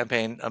yield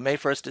campaign. May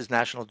 1st is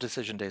National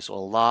Decision Day, so a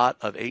lot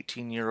of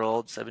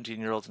 18-year-olds,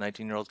 17-year-olds,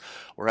 19-years-olds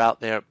were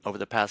out there over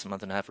the past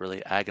month and a half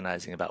really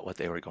agonizing about what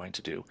they were going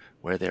to do,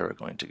 where they were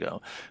going to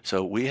go.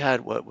 So we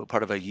had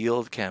part of a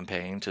yield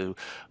campaign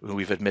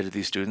we've admitted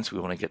these students. We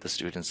want to get the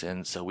students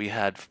in. So we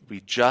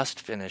just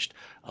finished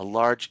a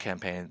large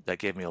campaign that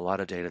gave me a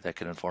lot of data that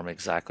can inform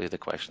exactly the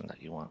question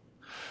that you want.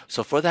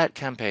 So for that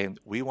campaign,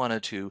 we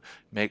wanted to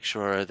make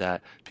sure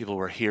that people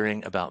were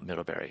hearing about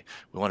Middlebury.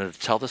 We wanted to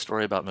tell the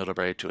story about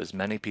Middlebury to as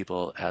many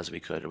people as we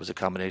could. It was a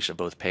combination of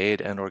both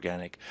paid and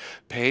organic.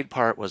 Paid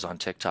part was on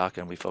TikTok,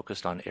 and we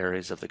focused on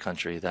areas of the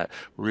country that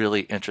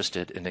really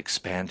interested in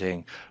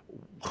expanding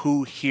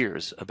who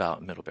hears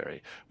about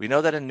Middlebury. We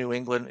know that in New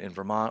England, in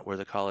Vermont, where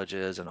the college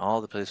is, and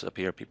all the places up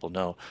here, people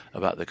know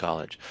about the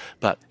college.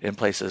 But in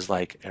places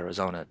like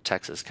Arizona,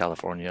 Texas,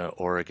 California,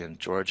 Oregon,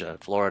 Georgia,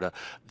 Florida,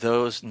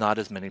 those not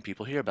as many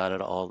people hear about it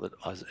all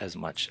as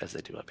much as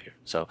they do up here.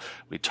 So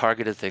we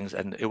targeted things,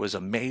 and it was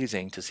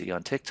amazing to see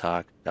on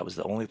TikTok. That was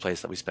the only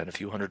place that we spent a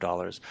few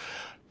 $100s.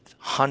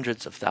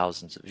 Hundreds of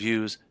thousands of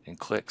views and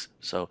clicks.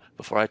 So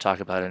before I talk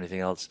about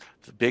anything else,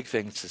 the big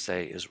thing to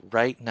say is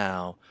right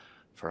now,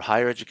 for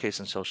higher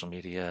education social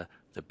media,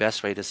 the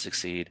best way to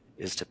succeed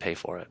is to pay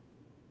for it.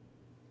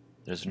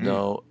 There's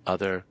no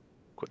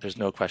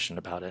question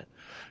about it.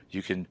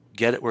 You can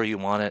get it where you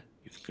want it.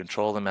 You can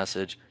control the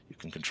message. You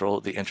can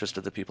control the interest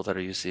of the people that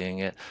are seeing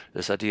it.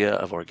 This idea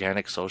of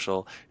organic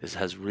social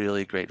has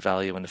really great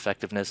value, and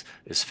effectiveness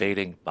is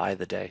fading by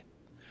the day.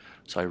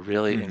 So I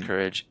really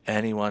encourage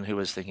anyone who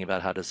is thinking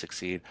about how to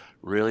succeed,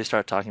 really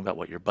start talking about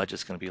what your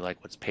budget's going to be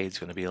like, what's paid's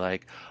going to be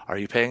like. Are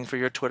you paying for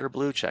your Twitter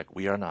blue check?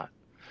 We are not.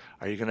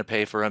 Are you going to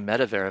pay for a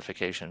meta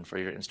verification for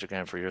your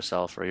Instagram, for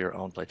yourself, for your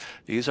own place?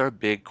 These are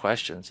big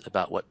questions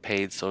about what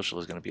paid social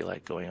is going to be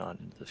like going on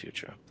into the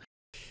future.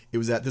 It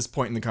was at this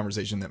point in the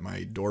conversation that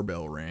my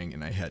doorbell rang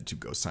and I had to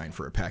go sign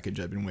for a package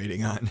I've been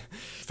waiting on.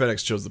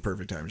 FedEx chose the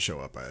perfect time to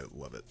show up. I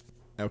love it.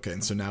 Okay,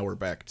 and so now we're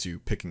back to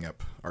picking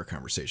up our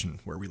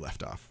conversation where we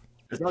left off.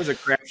 It's always a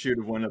crapshoot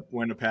of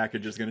when a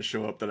package is going to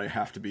show up that I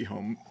have to be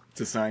home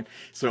to sign.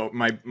 So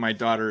my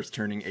daughter is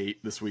turning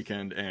 8 this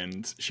weekend,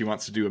 and she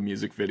wants to do a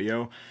music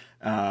video.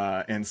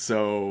 And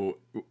so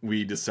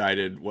we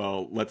decided,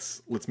 well,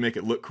 let's make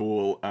it look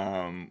cool.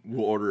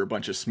 We'll order a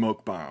bunch of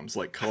smoke bombs,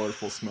 like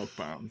colorful smoke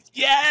bombs.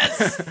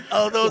 Yes!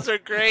 Oh, those are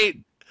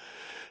great.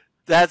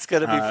 That's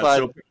going to be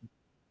fun.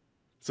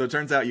 So it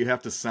turns out you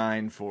have to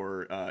sign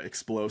for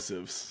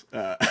explosives.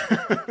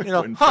 What do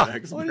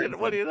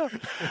you know?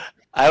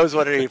 I was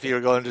wondering if you were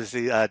going to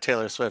see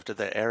Taylor Swift at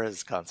the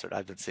Eras concert.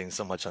 I've been seeing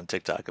so much on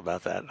TikTok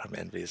about that. I'm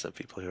envious of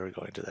people who are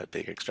going to that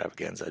big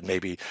extravaganza. And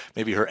maybe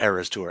her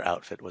Eras tour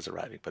outfit was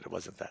arriving, but it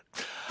wasn't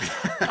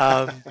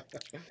that.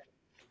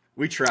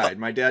 We tried.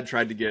 My dad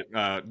tried to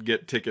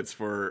get tickets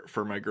for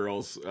my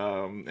girls,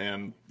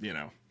 and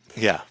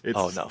Yeah.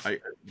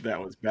 That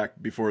was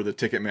back before the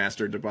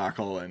Ticketmaster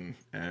debacle, and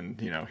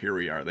here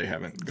we are. They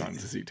haven't gone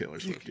to see Taylor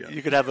Swift yet.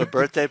 You could have a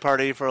birthday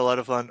party for a lot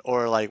of fun,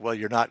 or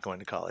you're not going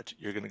to college.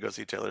 You're going to go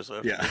see Taylor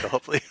Swift. Yeah.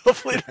 Hopefully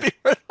it'll be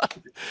fun.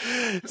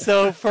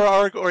 So for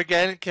our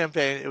organic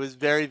campaign, it was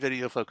very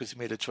video focused. We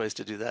made a choice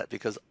to do that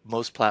because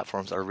most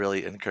platforms are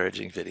really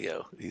encouraging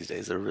video these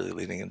days. They're really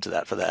leaning into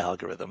that for the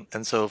algorithm.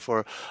 And so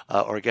for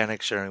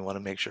organic sharing, we want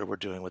to make sure we're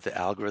doing what the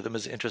algorithm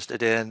is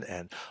interested in,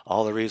 and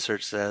all the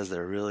research says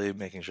they're really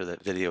making sure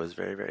that video is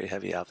very, very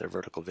heavy out there,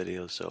 vertical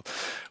videos. So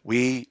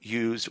we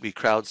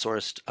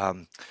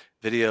crowdsourced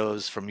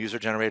videos from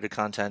user-generated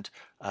content.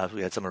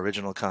 We had some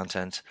original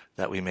content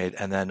that we made,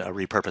 and then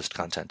repurposed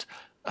content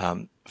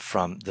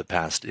from the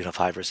past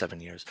 5 or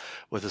 7 years,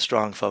 with a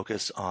strong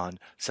focus on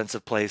sense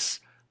of place,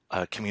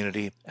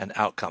 community, and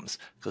outcomes,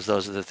 because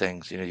those are the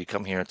things. You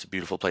come here, it's a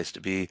beautiful place to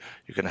be.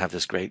 You're going to have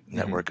this great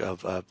network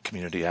of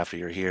community after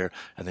you're here,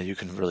 and then you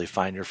can really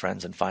find your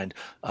friends and find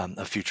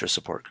a future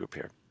support group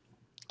here.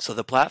 So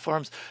the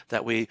platforms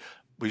that we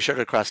we shared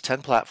across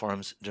 10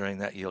 platforms during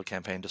that yield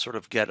campaign to sort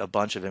of get a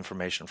bunch of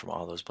information from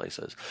all those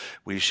places.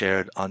 We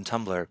shared on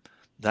Tumblr.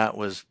 That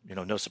was,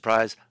 no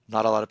surprise,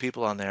 not a lot of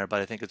people on there,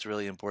 but I think it's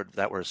really important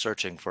that we're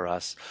searching for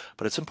us.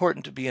 But it's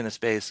important to be in a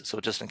space, so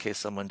just in case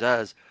someone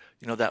does,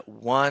 that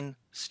one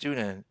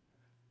student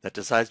that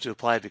decides to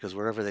apply because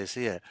wherever they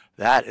see it,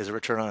 that is a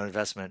return on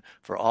investment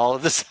for all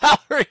of the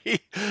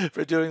salary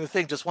for doing the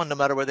thing. Just one, no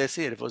matter where they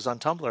see it. If it was on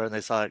Tumblr and they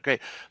saw it,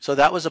 great. So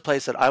that was a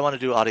place that I want to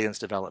do audience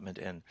development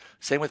in.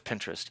 Same with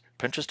Pinterest.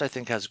 Pinterest, I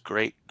think, has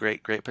great,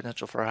 great, great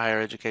potential for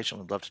higher education.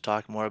 We'd love to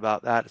talk more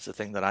about that. It's a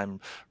thing that I'm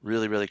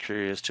really, really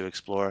curious to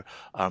explore.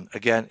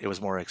 Again, it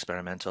was more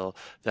experimental.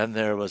 Then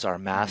there was our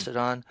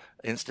Mastodon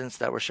instance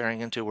that we're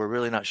sharing into. We're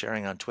really not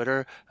sharing on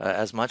Twitter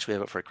as much. We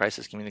have it for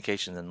crisis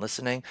communication and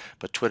listening,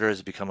 but Twitter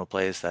has become a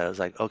place that is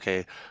like,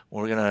 okay,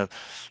 we're going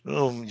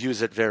to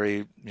use it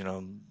very,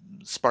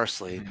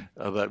 sparsely,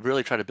 but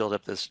really try to build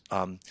up this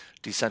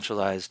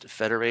decentralized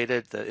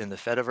federated in the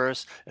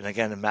Fediverse. And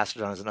again,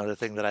 Mastodon is another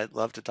thing that I'd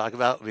love to talk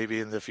about maybe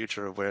in the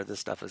future of where this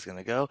stuff is going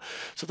to go.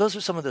 So those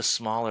are some of the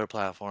smaller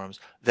platforms.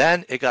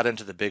 Then it got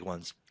into the big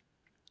ones.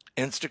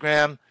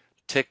 Instagram,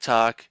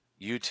 TikTok,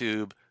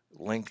 YouTube,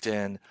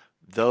 LinkedIn.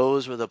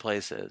 Those were the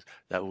places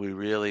that we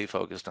really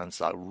focused on,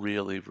 saw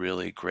really,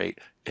 really great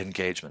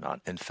engagement on.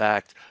 In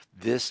fact,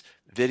 this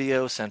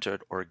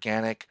video-centered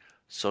organic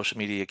social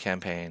media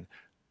campaign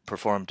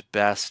performed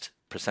best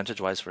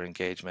percentage-wise for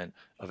engagement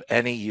of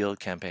any yield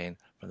campaign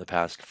from the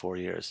past 4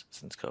 years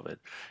since COVID.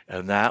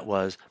 And that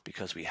was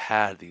because we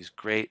had these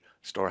great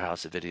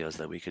storehouse of videos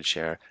that we could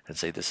share and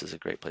say, this is a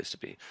great place to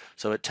be.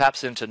 So it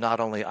taps into not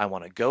only I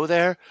want to go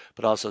there,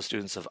 but also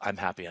students of I'm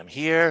happy I'm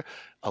here,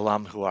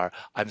 alum who are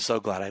I'm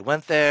so glad I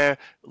went there,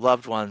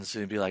 loved ones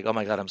who'd be like, oh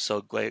my God, I'm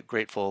so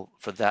grateful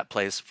for that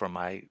place for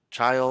my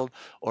child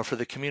or for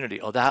the community.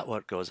 Oh, that's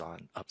what goes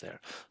on up there.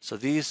 So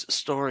these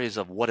stories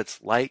of what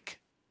it's like,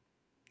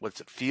 what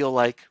does it feel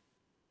like,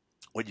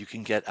 what you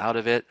can get out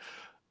of it,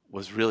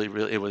 was really,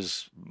 really, it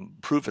was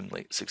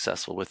provenly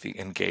successful with the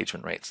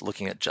engagement rates,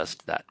 looking at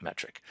just that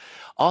metric.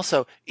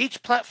 Also,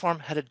 each platform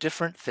had a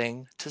different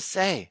thing to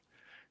say.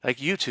 Like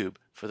YouTube,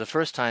 for the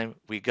first time,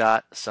 we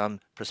got some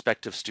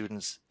prospective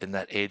students in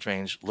that age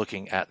range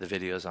looking at the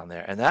videos on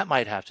there. And that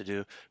might have to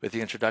do with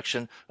the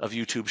introduction of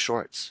YouTube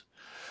Shorts.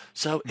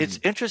 So it's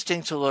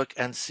interesting to look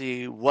and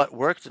see what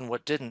worked and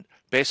what didn't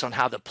based on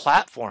how the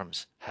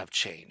platforms have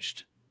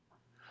changed.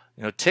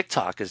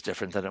 TikTok is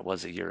different than it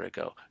was a year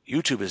ago.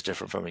 YouTube is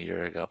different from a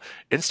year ago.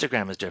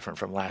 Instagram is different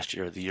from last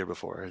year, or the year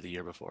before, or the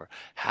year before.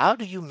 How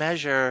do you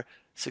measure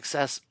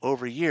success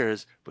over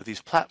years when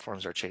these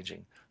platforms are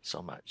changing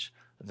so much?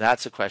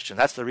 That's a question.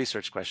 That's the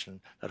research question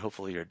that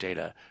hopefully your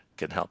data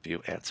can help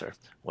you answer.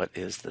 What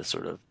is the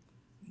sort of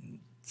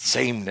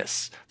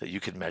sameness that you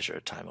can measure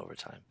time over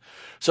time?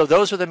 So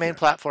those are the main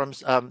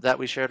platforms that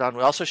we shared on.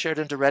 We also shared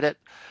into Reddit.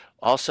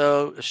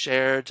 Also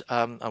shared,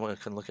 I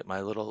can look at my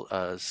little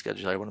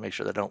schedule. I want to make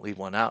sure that I don't leave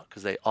one out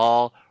because they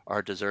all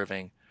are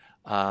deserving.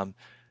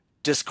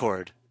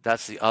 Discord,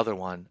 that's the other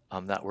one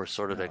that we're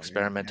sort of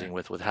experimenting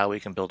with how we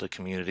can build a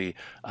community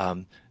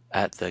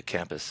at the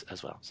campus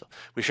as well. So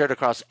we shared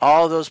across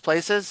all those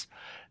places.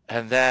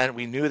 And then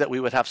we knew that we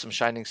would have some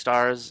shining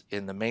stars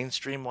in the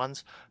mainstream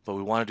ones, but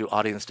we want to do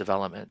audience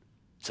development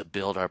to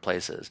build our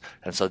places.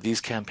 And so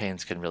these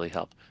campaigns can really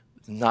help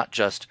not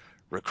just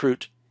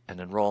recruit and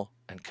enroll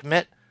and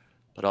commit,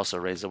 but also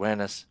raise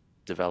awareness,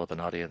 develop an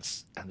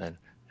audience, and then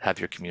have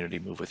your community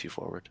move with you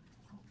forward.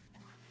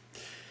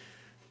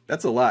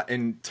 That's a lot.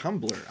 And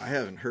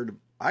Tumblr,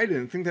 I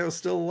didn't think that was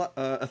still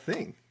a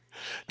thing.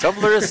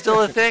 Tumblr is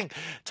still a thing.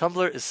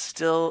 Tumblr is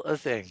still a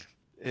thing.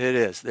 It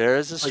is. There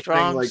is a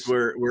strong. Like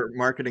we're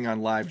marketing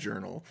on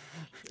LiveJournal.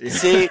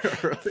 See,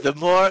 the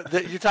more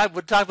that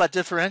we'll talk about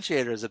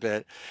differentiators a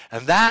bit,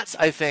 and that's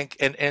I think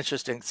an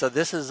interesting. So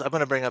this is I'm going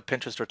to bring up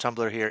Pinterest or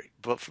Tumblr here,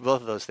 but for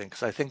both of those things,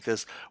 because I think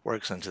this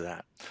works into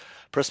that.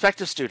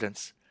 Prospective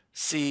students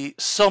see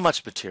so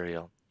much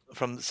material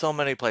from so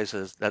many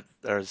places that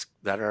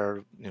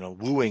are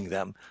wooing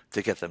them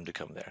to get them to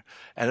come there,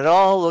 and it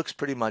all looks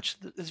pretty much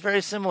it's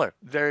very similar,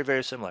 very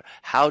very similar.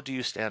 How do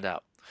you stand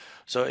out?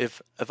 So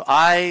if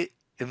I,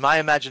 in my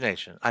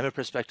imagination, I'm a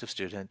prospective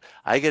student,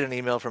 I get an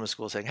email from a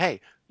school saying, hey,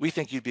 we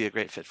think you'd be a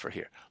great fit for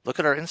here. Look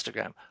at our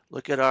Instagram.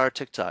 Look at our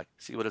TikTok.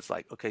 See what it's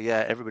like. Okay,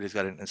 yeah, everybody's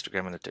got an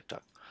Instagram and a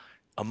TikTok.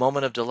 A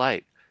moment of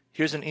delight.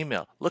 Here's an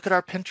email. Look at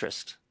our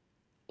Pinterest.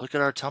 Look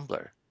at our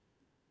Tumblr.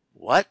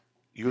 What?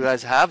 You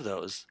guys have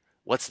those.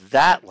 What's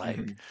that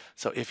like?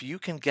 So if you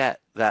can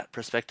get that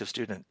prospective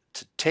student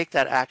to take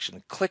that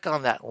action, click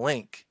on that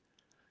link,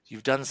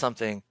 you've done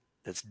something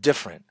that's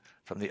different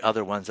from the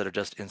other ones that are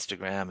just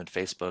Instagram and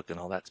Facebook and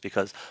all that. It's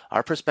because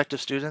our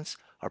prospective students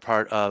are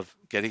part of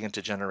getting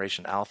into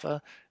Generation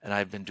Alpha, and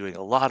I've been doing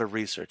a lot of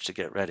research to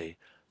get ready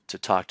to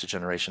talk to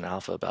Generation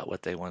Alpha about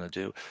what they want to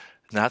do.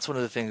 And that's one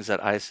of the things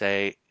that I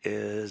say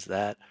is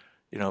that,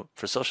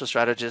 for social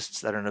strategists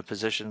that are in a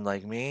position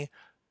like me,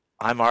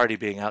 I'm already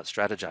being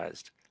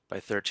out-strategized by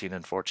 13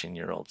 and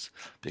 14-year-olds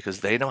because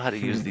they know how to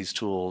use these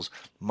tools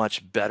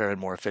much better and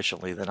more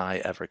efficiently than I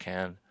ever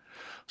can.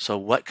 So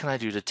what can I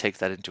do to take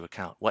that into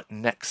account? What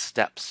next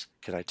steps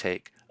can I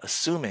take,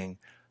 assuming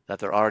that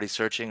they're already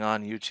searching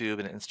on YouTube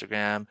and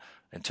Instagram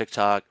and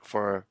TikTok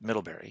for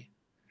Middlebury?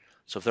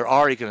 So if they're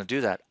already going to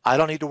do that, I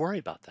don't need to worry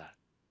about that.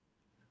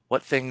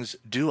 What things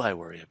do I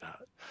worry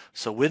about?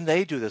 So when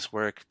they do this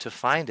work to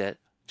find it,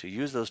 to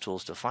use those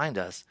tools to find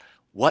us,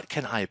 what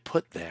can I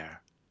put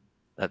there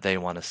that they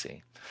want to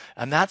see?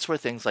 And that's where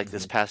things like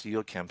this past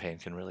yield campaign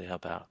can really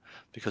help out,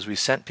 because we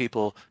sent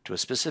people to a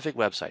specific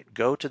website.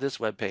 Go to this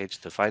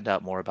webpage to find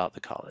out more about the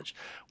college.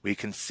 We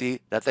can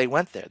see that they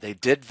went there. They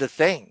did the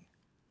thing.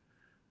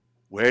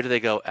 Where do they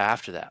go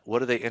after that?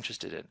 What are they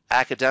interested in?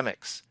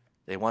 Academics.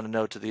 They want to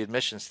know to the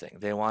admissions thing.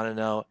 They want to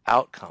know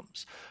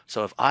outcomes.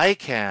 So if I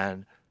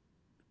can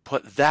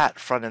put that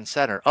front and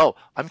center. Oh,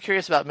 I'm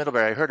curious about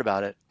Middlebury. I heard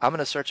about it. I'm going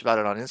to search about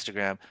it on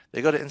Instagram.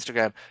 They go to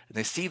Instagram and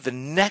they see the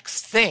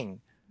next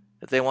thing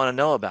that they want to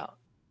know about.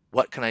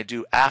 What can I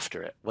do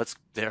after it? What's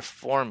there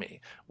for me?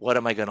 What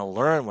am I going to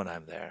learn when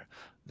I'm there?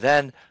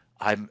 Then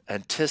I'm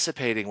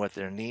anticipating what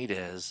their need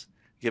is,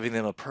 giving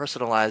them a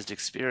personalized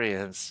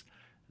experience,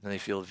 and they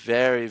feel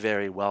very,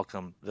 very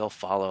welcome. They'll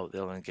follow,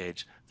 they'll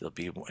engage, they'll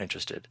be more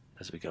interested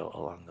as we go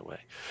along the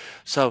way.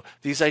 So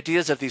these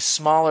ideas of these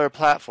smaller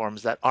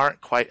platforms that aren't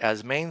quite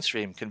as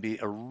mainstream can be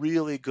a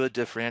really good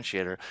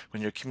differentiator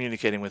when you're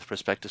communicating with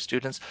prospective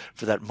students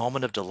for that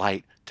moment of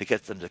delight, to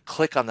get them to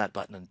click on that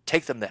button and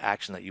take them the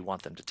action that you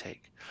want them to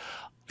take.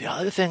 The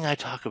other thing I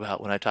talk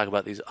about when I talk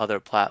about these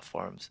other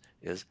platforms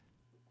is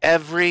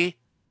every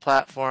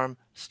platform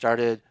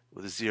started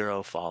with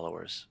 0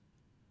 followers.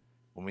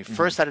 When we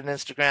first had an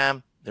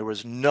Instagram, there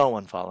was no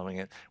one following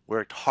it.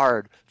 Worked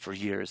hard for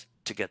years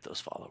to get those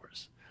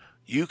followers.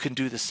 You can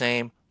do the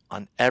same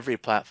on every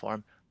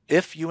platform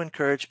if you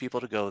encourage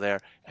people to go there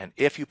and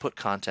if you put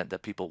content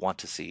that people want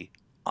to see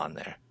on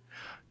there.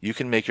 You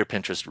can make your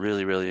Pinterest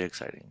really, really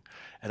exciting.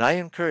 And I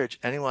encourage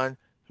anyone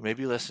who may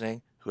be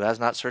listening who has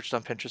not searched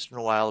on Pinterest in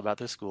a while about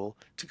their school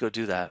to go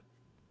do that.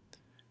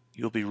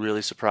 You'll be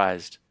really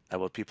surprised at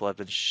what people have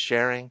been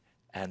sharing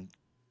and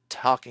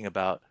talking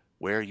about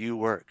where you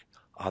work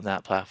on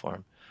that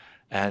platform.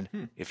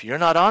 And if you're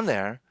not on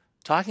there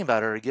talking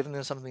about it or giving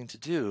them something to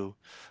do,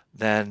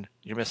 then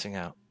you're missing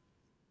out.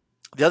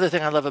 The other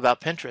thing I love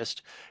about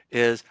Pinterest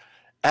is,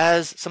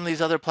 as some of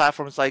these other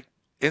platforms like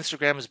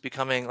Instagram is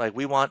becoming like,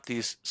 we want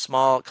these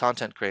small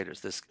content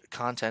creators, this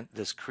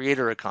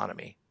creator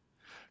economy.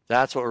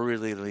 That's what we're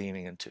really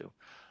leaning into.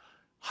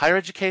 Higher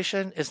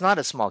education is not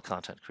a small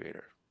content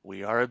creator.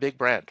 We are a big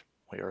brand.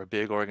 We are a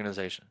big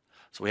organization.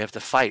 So we have to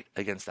fight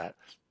against that.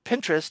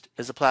 Pinterest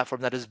is a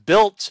platform that is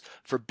built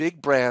for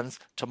big brands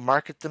to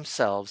market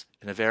themselves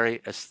in a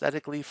very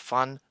aesthetically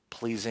fun,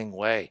 pleasing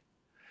way.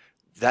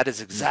 That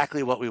is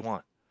exactly what we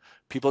want.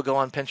 People go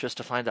on Pinterest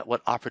to find out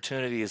what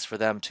opportunity is for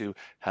them to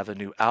have a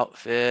new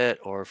outfit,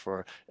 or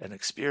for an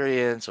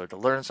experience, or to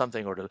learn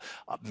something, or to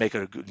make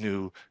a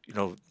new,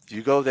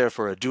 you go there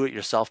for a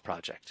do-it-yourself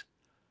project.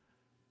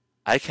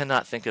 I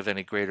cannot think of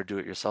any greater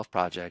do-it-yourself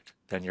project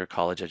than your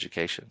college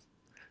education.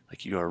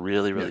 Like, you are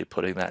really, really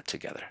putting that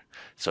together.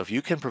 So if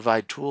you can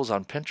provide tools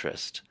on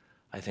Pinterest,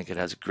 I think it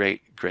has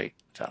great, great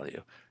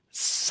value.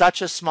 It's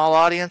such a small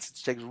audience.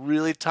 It takes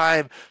really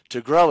time to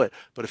grow it.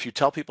 But if you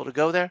tell people to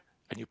go there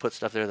and you put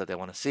stuff there that they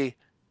want to see,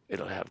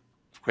 it'll have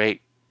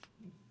great,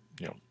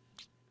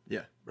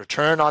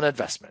 return on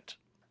investment.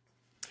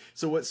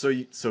 So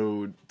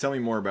tell me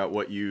more about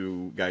what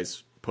you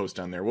guys post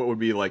on there. What would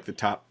be like the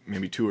top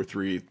maybe 2 or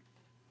 3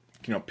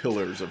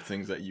 pillars of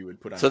things that you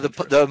would put on? So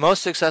the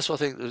most successful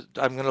thing,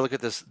 I'm going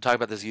to talk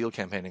about this yield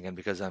campaign again,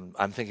 because I'm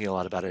thinking a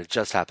lot about it. It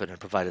just happened and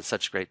provided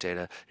such great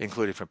data,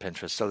 including from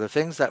Pinterest. So the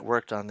things that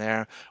worked on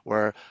there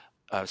were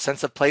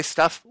sense of place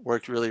stuff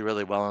worked really,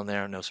 really well on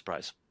there. No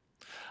surprise.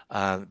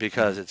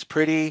 Because it's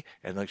pretty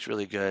and looks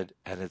really good,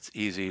 and it's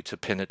easy to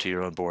pin it to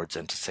your own boards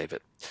and to save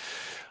it.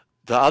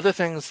 The other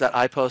things that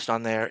I post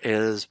on there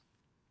is,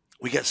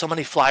 we get so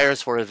many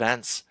flyers for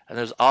events, and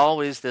there's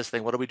always this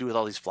thing, what do we do with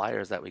all these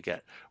flyers that we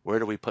get? Where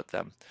do we put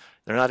them?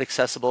 They're not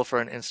accessible for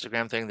an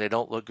Instagram thing. They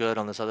don't look good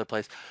on this other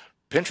place.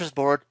 Pinterest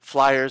board,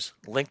 flyers,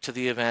 link to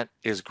the event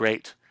is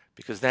great,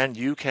 because then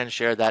you can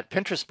share that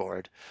Pinterest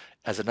board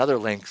as another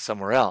link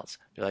somewhere else.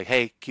 Be like,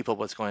 hey, keep up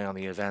what's going on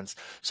in the events.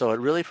 So it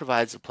really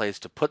provides a place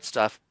to put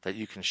stuff that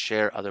you can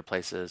share other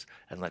places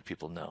and let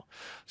people know.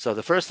 So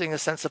the first thing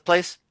is sense of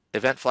place.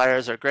 Event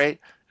flyers are great.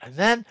 And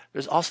then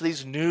there's also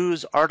these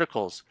news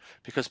articles,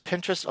 because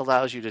Pinterest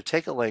allows you to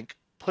take a link,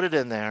 put it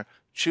in there,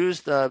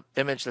 choose the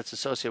image that's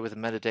associated with the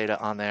metadata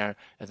on there,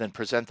 and then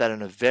present that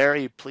in a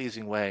very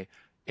pleasing way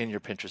in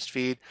your Pinterest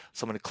feed.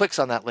 Someone clicks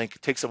on that link,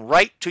 it takes them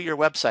right to your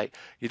website.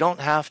 You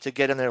don't have to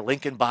get in their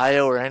link in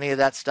bio or any of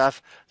that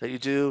stuff that you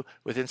do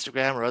with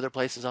Instagram or other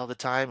places all the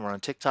time, or on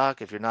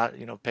TikTok if you're not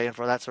paying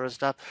for that sort of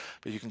stuff.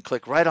 But you can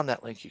click right on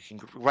that link. You can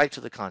go right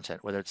to the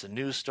content, whether it's a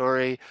news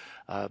story,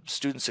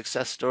 student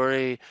success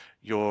story,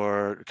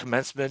 your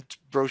commencement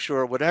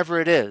brochure, whatever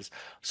it is.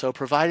 So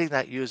providing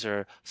that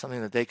user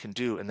something that they can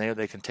do and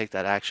they can take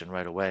that action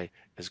right away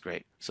is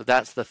great. So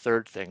that's the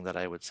third thing that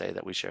I would say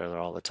that we share there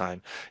all the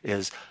time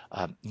is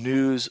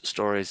news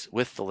stories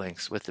with the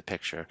links, with the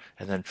picture,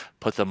 and then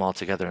put them all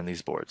together in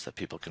these boards that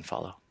people can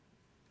follow.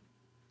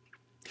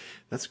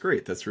 That's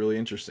great. That's really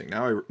interesting.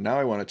 Now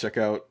I want to check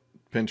out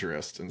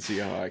Pinterest and see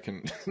how I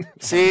can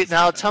See, harness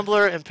now that.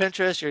 Tumblr and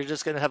Pinterest, you're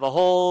just going to have a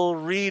whole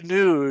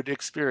renewed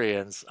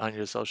experience on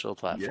your social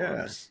Yeah.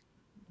 platforms.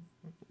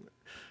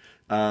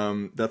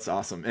 That's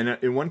awesome.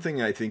 And one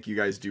thing I think you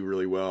guys do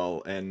really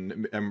well,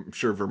 and I'm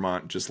sure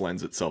Vermont just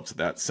lends itself to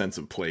that sense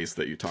of place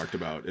that you talked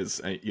about,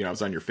 is, I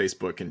was on your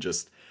Facebook and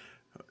just,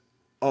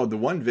 oh, the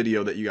one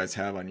video that you guys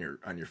have on your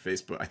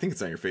Facebook, I think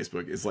it's on your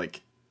Facebook, is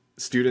like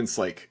students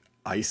like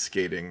ice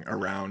skating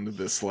around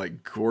this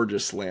like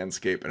gorgeous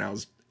landscape.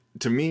 And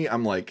to me,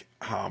 I'm like,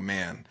 oh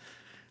man,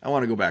 I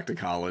want to go back to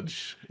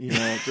college.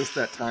 Just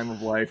that time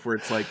of life where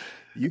it's like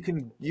you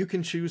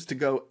can choose to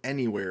go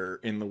anywhere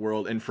in the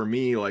world. And for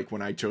me, like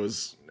when I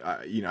chose,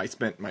 I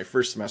spent my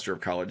first semester of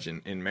college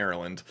in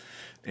Maryland,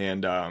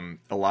 and a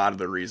lot of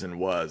the reason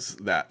was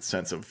that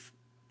sense of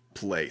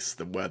place,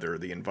 the weather,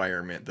 the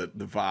environment, the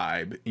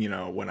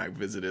vibe. When I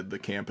visited the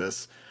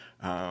campus,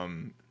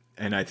 and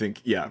I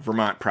think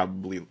Vermont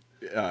probably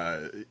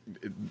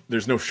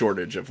there's no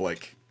shortage of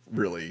like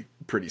really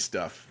pretty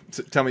stuff.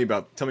 So tell me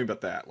about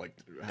that. Like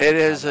It how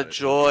is a that is.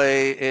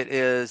 joy.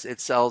 It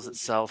sells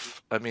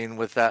itself. I mean,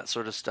 with that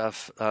sort of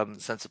stuff,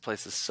 sense of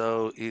place is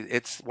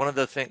it's one of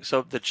the things.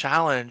 So the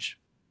challenge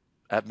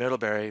at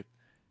Middlebury,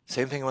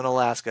 same thing in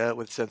Alaska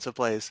with sense of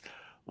place,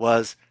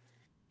 was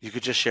you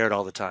could just share it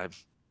all the time,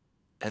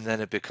 and then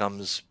it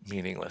becomes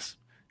meaningless.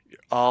 You're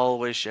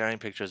always sharing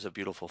pictures of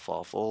beautiful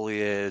fall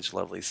foliage,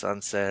 lovely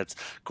sunsets,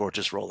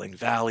 gorgeous rolling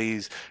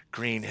valleys,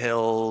 green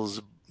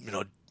hills,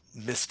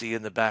 misty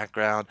in the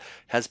background,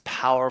 has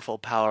powerful,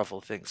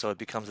 powerful things. So it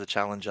becomes a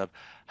challenge of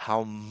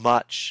how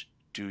much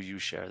do you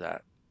share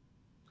that?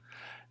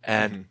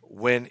 And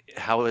Hmm.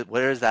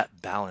 where is that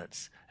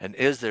balance? And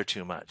is there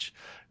too much?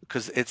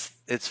 Because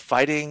it's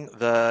fighting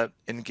the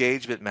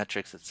engagement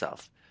metrics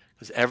itself.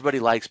 Because everybody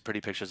likes pretty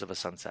pictures of a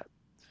sunset,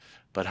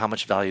 but how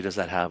much value does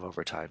that have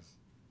over time?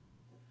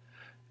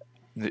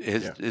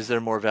 Is Yeah. is there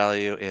more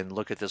value in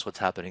look at this, what's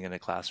happening in a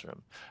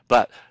classroom?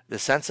 But the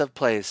sense of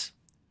place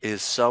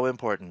is so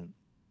important,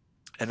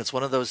 and it's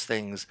one of those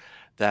things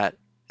that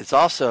it's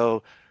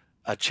also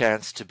a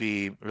chance to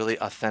be really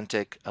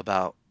authentic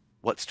about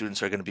what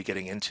students are going to be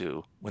getting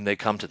into when they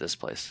come to this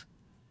place.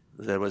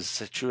 There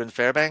was true in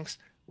Fairbanks,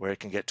 where it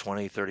can get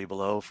 20, 30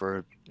 below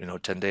for,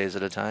 10 days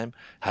at a time.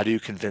 How do you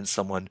convince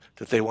someone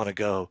that they want to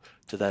go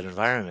to that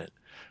environment?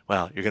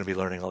 Well, you're going to be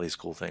learning all these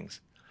cool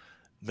things.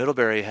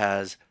 Middlebury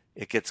has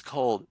it gets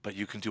cold, but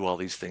you can do all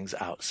these things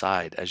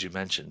outside, as you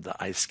mentioned, the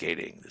ice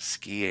skating, the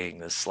skiing,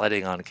 the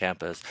sledding on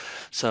campus.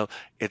 So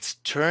it's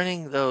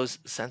turning those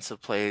sense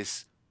of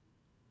place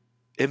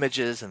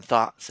images and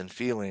thoughts and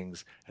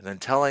feelings, and then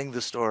telling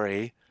the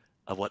story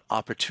of what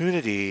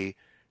opportunity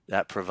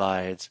that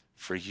provides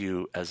for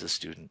you as a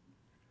student.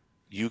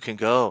 You can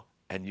go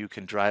and you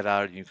can drive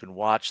out and you can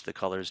watch the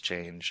colors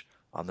change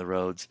on the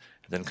roads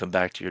and then come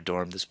back to your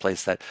dorm. This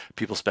place that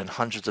people spend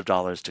hundreds of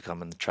dollars to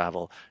come and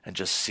travel and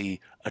just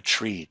see a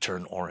tree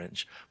turn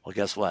orange. Well,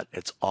 guess what?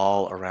 It's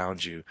all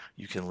around you.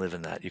 You can live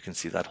in that. You can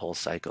see that whole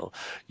cycle.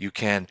 You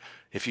can,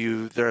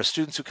 there are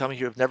students who come here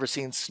who have never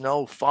seen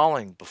snow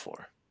falling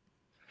before.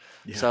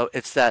 Yeah. So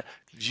it's that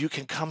you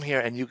can come here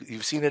and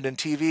you've seen it in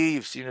TV,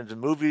 you've seen it in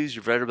movies,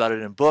 you've read about it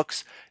in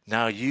books.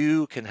 Now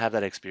you can have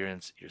that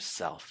experience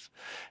yourself.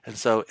 And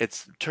so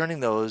it's turning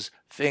those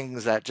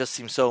things that just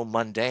seem so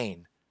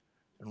mundane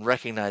and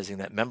recognizing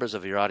that members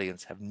of your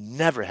audience have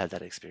never had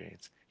that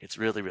experience. It's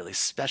really, really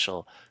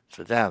special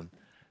for them.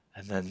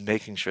 And then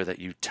making sure that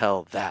you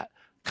tell that.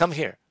 Come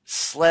here,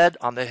 sled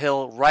on the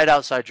hill right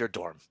outside your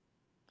dorm.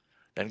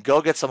 Then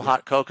go get some Yeah.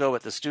 hot cocoa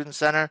at the student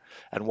center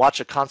and watch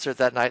a concert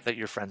that night that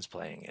your friend's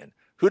playing in.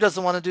 Who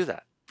doesn't want to do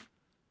that?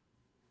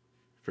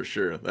 For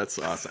sure. That's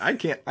awesome.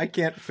 I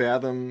can't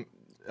fathom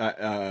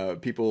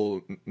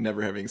people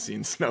never having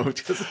seen snow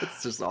because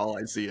that's just all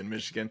I see in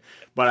Michigan.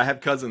 But I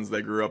have cousins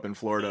that grew up in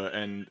Florida,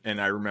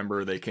 and I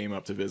remember they came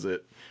up to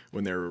visit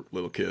when they were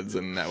little kids,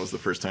 and that was the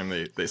first time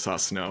they saw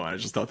snow. I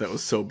just thought that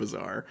was so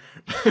bizarre.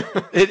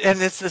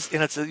 And it's this,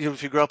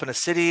 if you grow up in a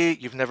city,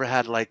 you've never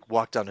had like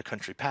walk down a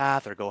country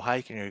path or go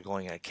hiking or you're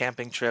going on a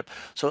camping trip.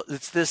 So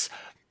it's this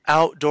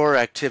outdoor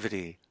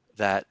activity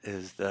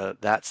that's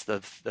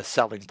the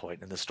selling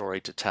point in the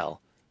story to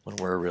tell when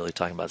we're really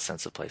talking about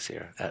sense of place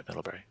here at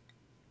Middlebury.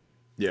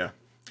 Yeah.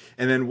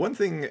 And then one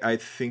thing I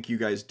think you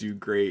guys do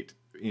great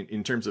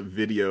in terms of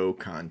video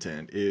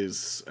content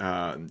is,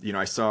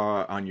 I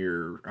saw on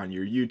your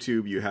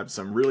YouTube you have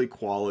some really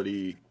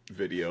quality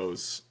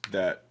videos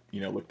that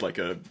looked like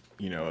a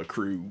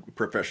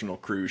professional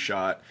crew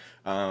shot,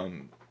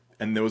 and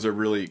those are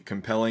really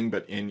compelling.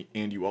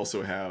 And you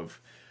also have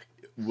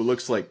what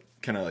looks like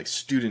kind of like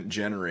student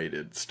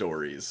generated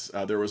stories.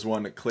 There was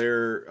one,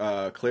 Claire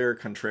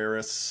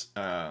Contreras,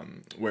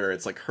 where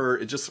it's like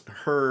just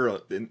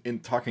her in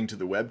talking to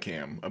the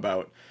webcam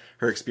about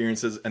her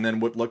experiences, and then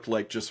what looked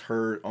like just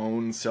her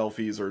own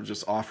selfies or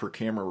just off her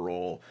camera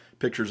roll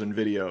pictures and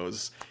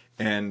videos.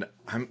 And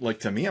I'm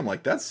like, to me, I'm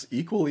like, that's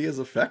equally as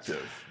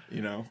effective,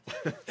 you know?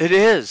 It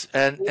is,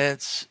 and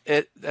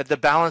the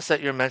balance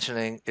that you're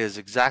mentioning is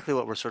exactly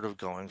what we're sort of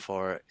going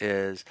for.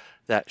 Is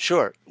that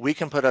sure we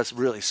can put us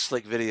really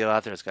slick video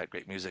out there. It's got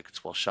great music.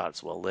 It's well shot.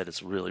 It's well lit.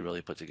 It's really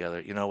really put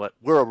together. You know what?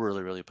 We're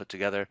really really put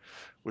together.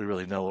 We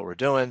really know what we're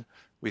doing.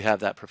 We have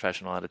that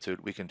professional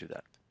attitude. We can do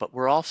that. But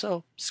we're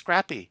also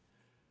scrappy.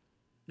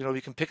 You know,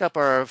 we can pick up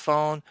our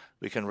phone.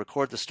 We can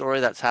record the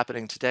story that's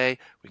happening today.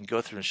 We can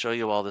go through and show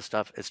you all this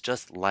stuff. It's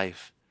just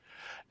life,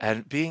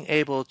 and being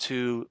able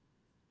to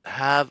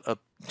have a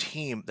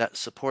team that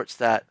supports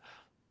that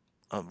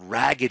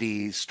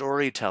raggedy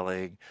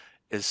storytelling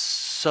is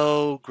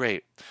so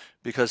great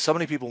because so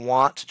many people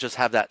want to just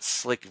have that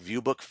slick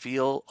viewbook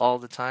feel all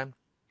the time.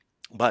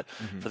 But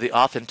Mm-hmm. for the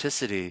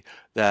authenticity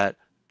that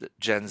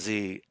Gen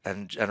Z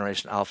and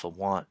Generation Alpha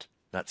want,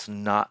 that's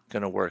not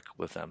going to work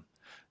with them.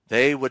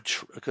 They would,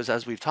 because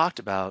as we've talked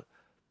about,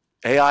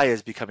 AI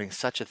is becoming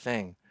such a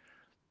thing.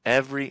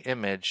 Every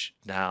image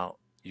now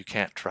you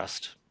can't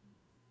trust,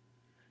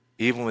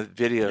 even with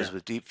Yeah. videos,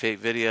 with deep fake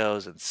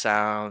videos and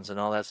sounds and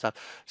all that stuff.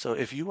 So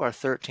if you are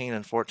 13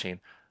 and 14,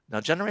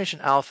 now Generation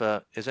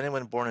Alpha is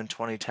anyone born in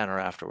 2010 or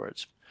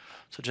afterwards.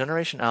 So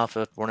Generation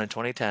Alpha, born in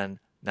 2010,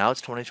 now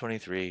it's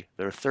 2023,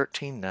 they're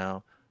 13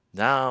 now.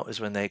 Now is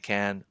when they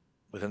can,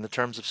 within the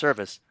terms of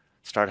service,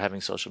 start having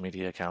social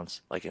media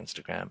accounts like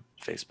Instagram,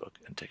 Facebook,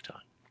 and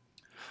TikTok.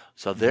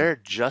 So Mm-hmm. they're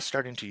just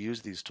starting to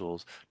use these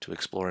tools to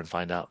explore and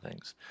find out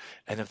things.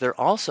 And if they're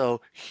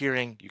also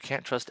hearing, you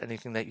can't trust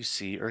anything that you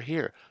see or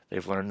hear.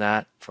 They've learned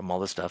that from all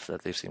the stuff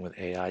that they've seen with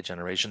AI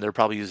generation. They're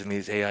probably using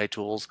these AI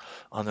tools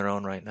on their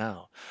own right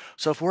now.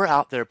 So if we're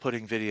out there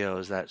putting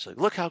videos that's like,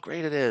 look how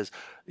great it is,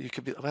 you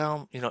could be,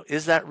 well, you know,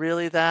 is that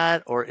really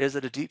that? Or is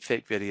it a deep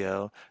fake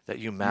video that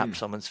you map Mm.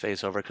 someone's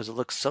face over because it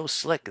looks so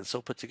slick and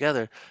so put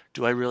together?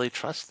 Do I really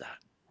trust that?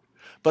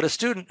 But a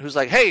student who's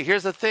like, hey,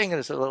 here's the thing, and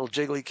it's a little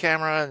jiggly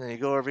camera, and then you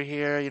go over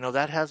here, you know,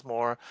 that has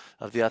more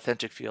of the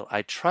authentic feel.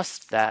 I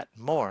trust that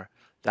more.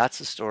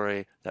 That's a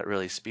story that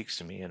really speaks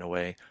to me in a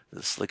way that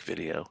the slick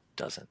video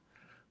doesn't.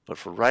 But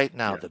for right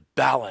now, Yeah. the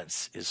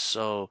balance is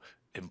so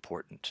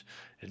important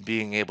in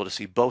being able to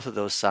see both of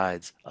those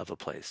sides of a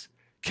place.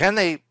 Can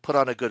they put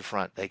on a good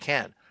front? They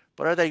can.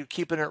 But are they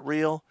keeping it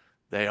real?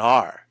 They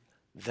are.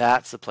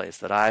 That's the place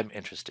that I'm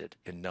interested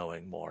in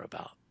knowing more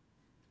about.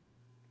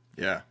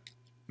 Yeah.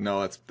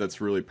 No,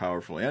 that's really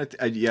powerful.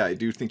 And yeah, I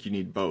do think you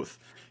need both,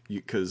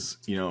 because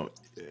you know,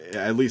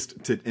 at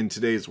least in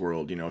today's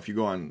world, you know, if you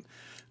go on,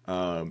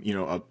 you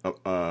know,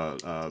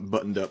 a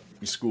buttoned up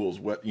school's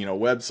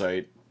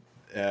website,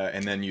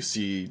 and then you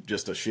see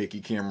just a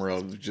shaky camera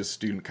of just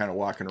student kind of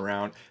walking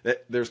around,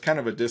 there's kind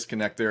of a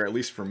disconnect there, at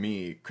least for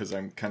me, because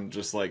I'm kind of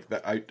just like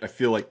that. I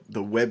feel like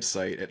the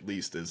website at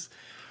least is.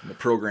 The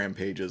program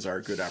pages are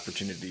a good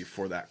opportunity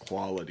for that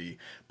quality,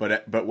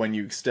 but when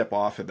you step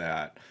off of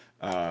that,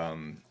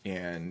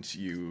 and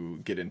you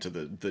get into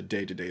the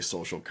day-to-day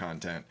social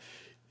content,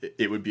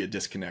 it would be a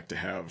disconnect to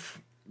have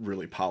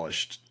really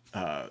polished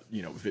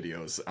you know,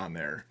 videos on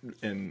there,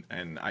 and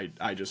I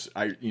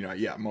you know,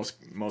 yeah,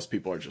 most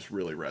people are just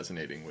really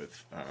resonating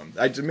with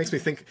it makes me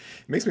think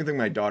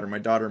my daughter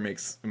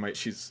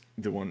she's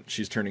the one,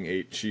 she's turning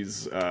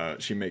 8,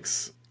 she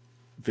makes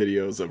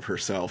videos of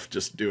herself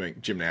just doing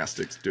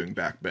gymnastics, doing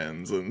back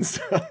bends and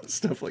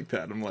stuff like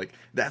that. I'm like,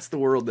 that's the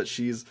world that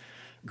she's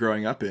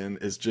growing up in,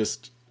 is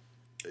just,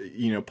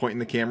 you know, pointing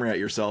the camera at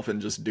yourself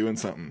and just doing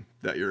something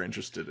that you're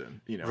interested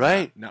in, you know,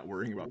 Right. not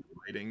worrying about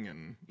writing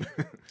and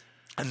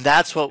And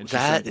that's what and she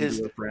that sends them is.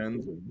 to her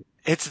friends. And,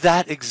 It's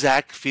that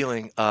exact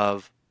feeling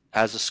of,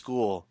 as a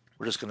school,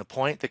 we're just going to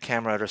point the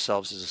camera at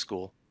ourselves as a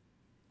school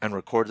and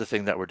record the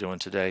thing that we're doing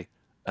today,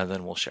 and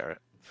then we'll share it.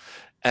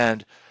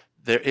 And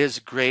there is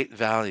great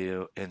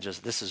value in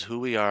just, this is who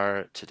we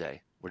are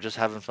today. We're just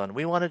having fun.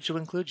 We wanted to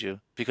include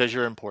you because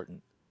you're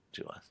important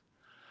to us.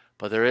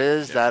 But there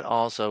is yeah, that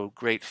also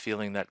great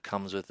feeling that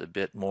comes with a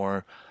bit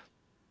more,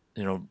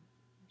 you know,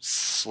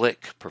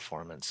 slick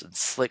performance and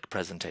slick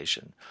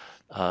presentation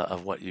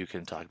of what you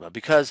can talk about,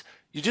 because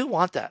you do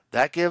want that.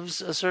 That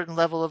gives a certain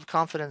level of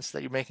confidence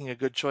that you're making a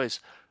good choice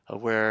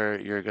of where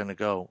you're going to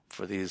go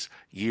for these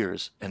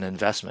years and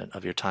investment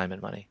of your time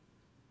and money.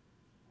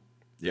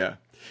 yeah.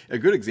 A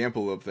good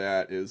example of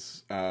that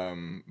is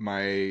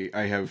I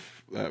have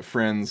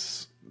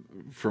friends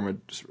from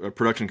a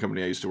production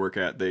company I used to work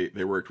at.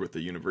 They worked with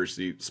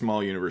a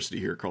small university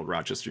here called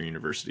Rochester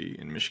University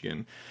in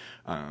Michigan.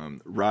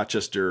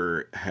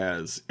 Rochester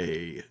has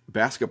a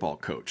basketball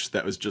coach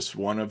that was just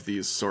one of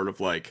these sort of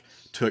like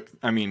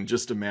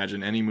just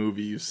imagine any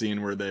movie you've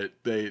seen where they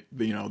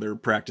you know, they're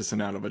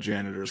practicing out of a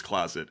janitor's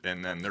closet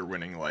and then they're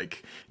winning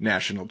like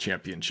national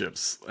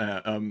championships.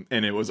 And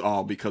it was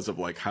all because of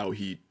like how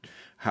he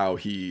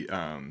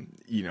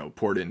you know,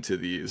 poured into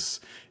these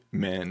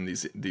men,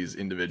 these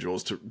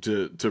individuals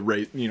to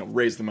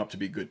raise them up to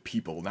be good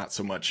people, not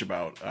so much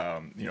about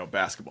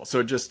basketball.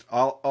 So just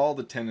all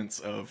the tenets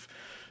of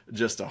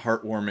just a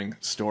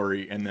heartwarming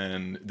story, and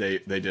then they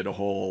did a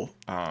whole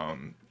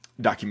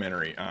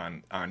documentary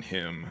on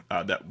him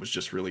that was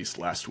just released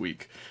last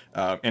week,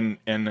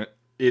 and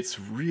it's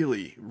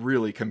really,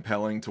 really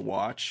compelling to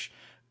watch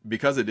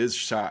because it's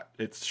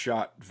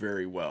shot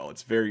very well.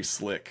 It's very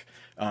slick.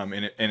 And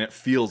it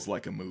feels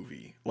like a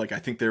movie. Like, I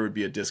think there would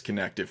be a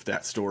disconnect if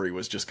that story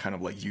was just kind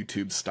of like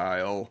YouTube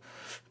style.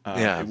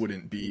 Yeah. It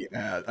wouldn't be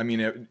I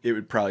mean, it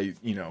would probably,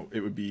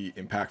 it would be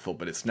impactful,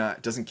 but it's not,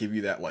 it doesn't give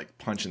you that like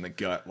punch in the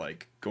gut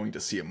like going to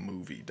see a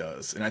movie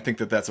does. And I think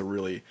that's a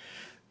really,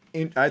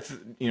 that's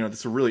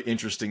a really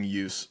interesting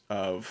use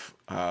of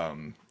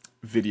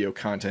video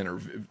content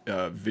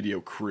or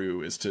video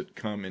crew, is to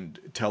come and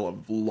tell a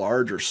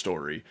larger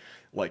story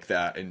like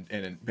that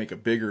and make a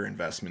bigger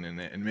investment in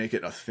it and make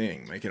it a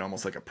thing, make it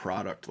almost like a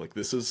product. Like,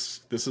 this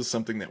is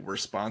something that we're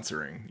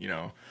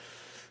sponsoring,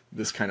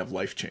 this kind of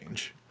life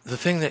change. The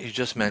thing that you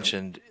just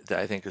mentioned that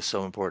I think is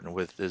so important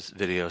with this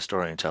video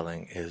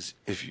storytelling is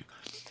if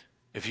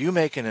you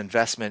make an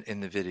investment in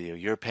the video,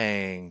 you're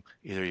paying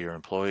either your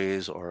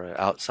employees or an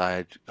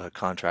outside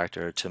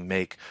contractor to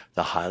make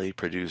the highly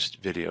produced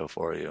video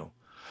for you.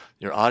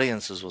 Your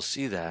audiences will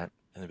see that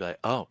and they'll be like,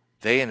 oh,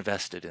 they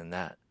invested in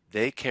that.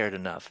 They cared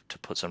enough to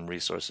put some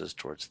resources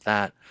towards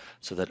that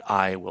so that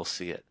I will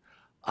see it.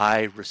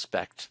 I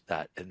respect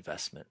that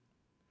investment.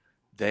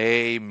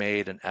 They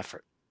made an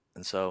effort.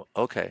 And so,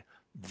 okay,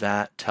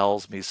 that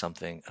tells me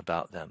something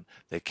about them.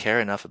 They care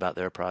enough about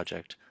their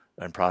project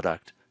and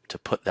product to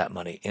put that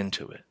money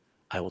into it.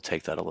 I will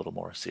take that a little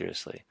more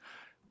seriously.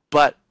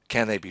 But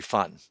can they be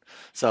fun?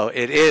 So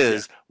it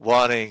is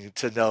wanting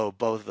to know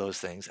both those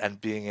things and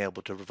being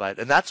able to provide.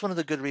 And that's one of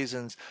the good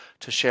reasons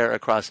to share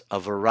across a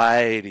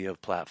variety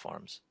of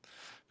platforms.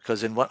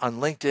 Because on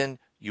LinkedIn,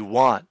 you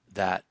want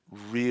that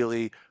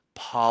really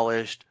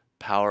polished,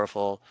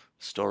 powerful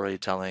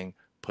storytelling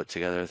put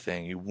together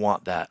thing. You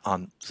want that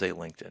on, say,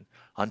 LinkedIn.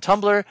 On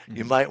Tumblr,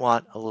 you might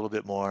want a little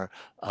bit more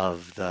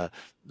of the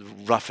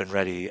rough and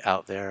ready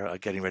out there,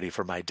 getting ready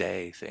for my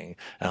day thing.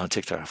 And on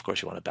TikTok, of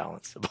course, you want to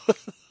balance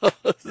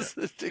those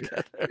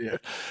together. Yeah.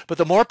 But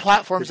the more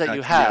platforms that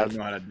you have,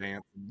 know how to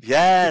dance.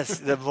 yes,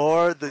 the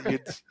more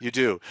that you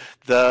do,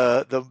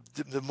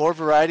 the more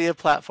variety of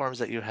platforms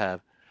that you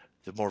have,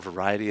 the more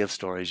variety of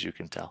stories you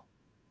can tell.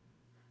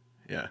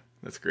 Yeah,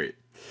 that's great.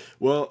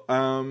 Well,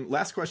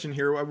 last question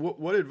here.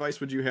 What advice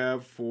would you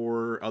have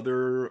for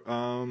other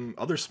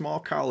small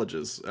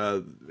colleges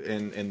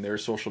and their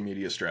social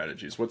media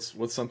strategies?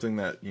 What's something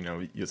that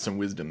some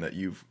wisdom that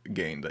you've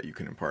gained that you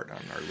can impart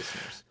on our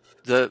listeners?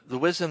 The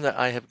wisdom that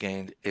I have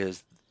gained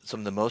is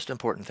some of the most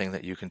important thing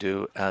that you can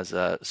do as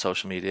a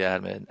social media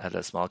admin at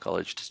a small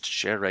college, just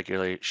share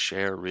regularly,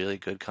 share really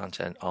good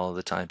content all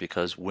the time,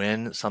 because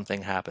when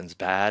something happens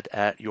bad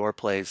at your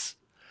place,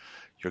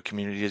 your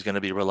community is going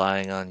to be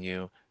relying on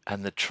you.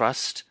 And the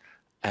trust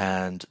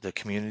and the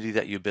community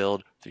that you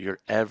build through your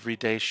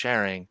everyday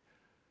sharing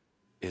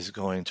is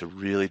going to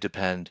really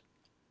depend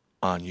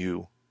on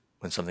you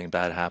when something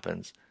bad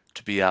happens,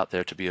 to be out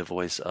there, to be a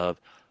voice of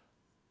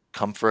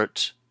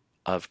comfort,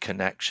 of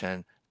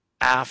connection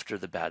after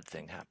the bad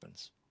thing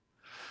happens.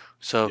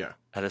 So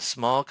at a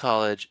small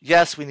college,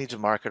 yes, we need to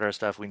market our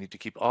stuff. We need to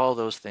keep all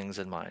those things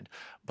in mind.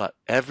 But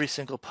every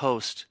single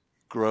post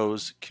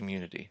grows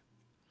community.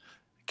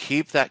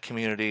 Keep that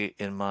community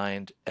in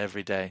mind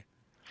every day,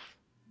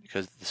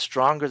 because the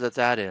stronger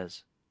that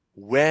is,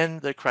 when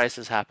the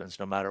crisis happens,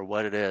 no matter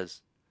what it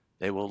is,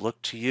 they will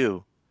look to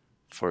you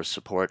for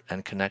support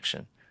and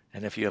connection.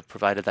 And if you have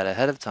provided that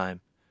ahead of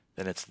time,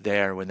 then it's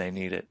there when they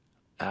need it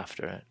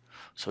after it.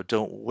 So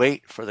don't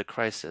wait for the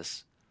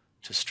crisis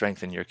to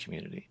strengthen your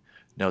community.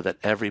 Know that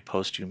every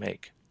post you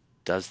make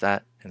does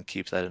that, and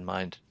keep that in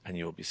mind, and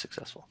you will be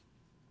successful.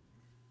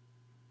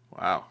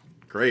 Wow,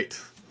 great.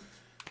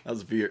 That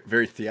was a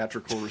very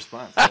theatrical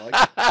response. I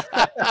like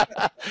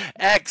it.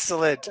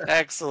 Excellent,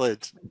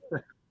 excellent.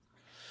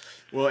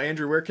 Well,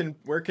 Andrew,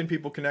 where can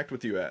people connect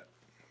with you at?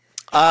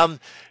 I'm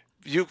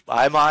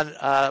on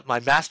my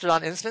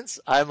Mastodon instance.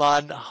 I'm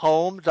on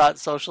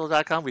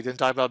home.social.com. We didn't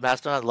talk about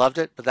Mastodon. Loved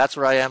it, but that's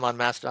where I am on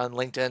Mastodon.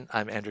 LinkedIn,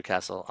 I'm Andrew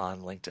Cassel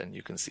on LinkedIn.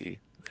 You can see,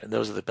 and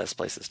those are the best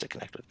places to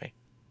connect with me.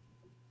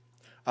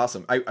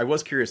 Awesome. I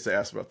was curious to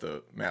ask about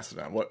the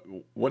Mastodon.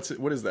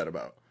 What is that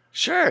about?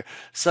 Sure.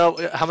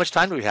 So how much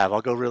time do we have?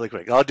 I'll go really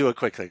quick. I'll do a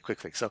quick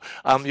thing. So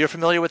you're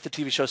familiar with the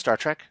TV show Star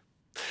Trek?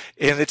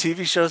 In the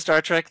TV show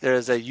Star Trek, there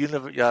is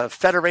a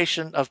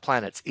federation of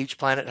planets. Each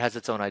planet has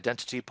its own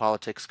identity,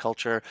 politics,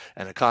 culture,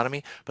 and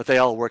economy, but they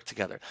all work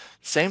together.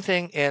 Same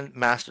thing in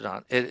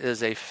Mastodon. It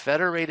is a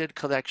federated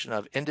collection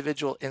of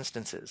individual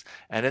instances.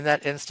 And in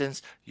that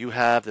instance, you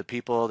have the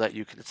people that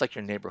it's like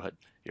your neighborhood.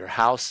 Your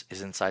house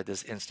is inside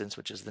this instance,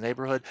 which is the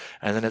neighborhood,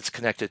 and then it's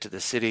connected to the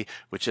city,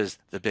 which is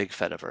the big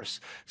Fediverse.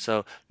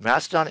 So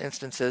Mastodon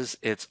instances,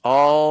 it's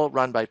all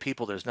run by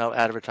people. There's no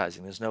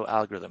advertising. There's no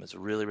algorithm. It's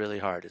really, really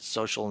hard. It's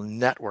social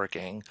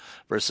networking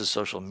versus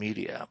social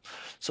media.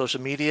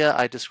 Social media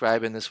I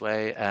describe in this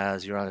way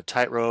as you're on a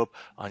tightrope,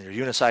 on your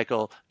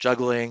unicycle,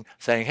 juggling,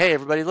 saying, hey,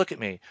 everybody, look at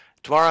me.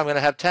 Tomorrow I'm going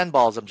to have 10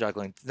 balls I'm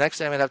juggling. Next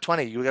day I'm going to have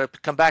 20. You got to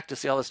come back to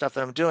see all the stuff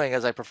that I'm doing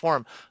as I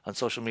perform on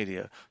social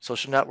media.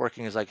 Social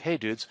networking is like, hey,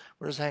 dudes,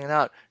 we're just hanging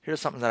out. Here's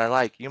something that I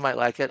like. You might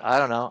like it. I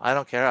don't know. I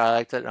don't care. I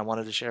liked it and I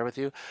wanted to share with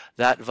you.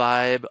 That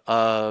vibe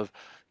of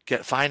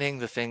finding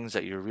the things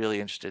that you're really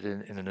interested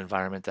in an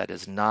environment that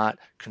is not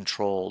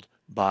controlled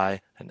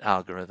by an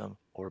algorithm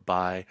or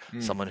by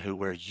someone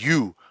where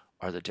you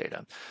are the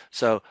data.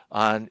 So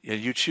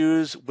you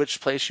choose which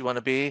place you want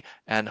to be,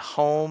 and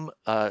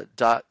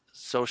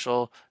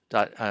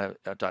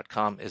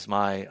home.social.com is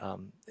my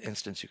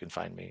instance. You can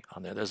find me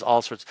on there. There's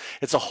all sorts.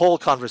 It's a whole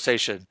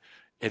conversation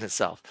in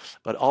itself.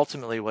 But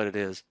ultimately what it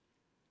is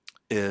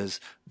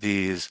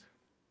these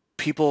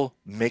people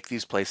make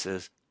these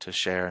places to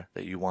share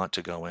that you want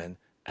to go in,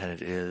 and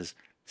it is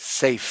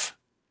safe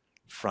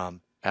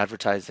from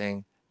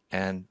advertising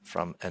and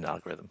from an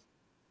algorithm.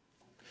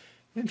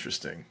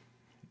 Interesting.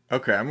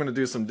 Okay, I'm going to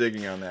do some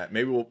digging on that.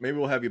 Maybe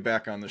we'll have you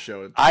back on the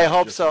show. I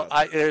hope so.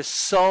 There's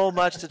so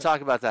much to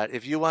talk about that.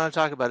 If you want to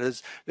talk about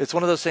it, it's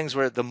one of those things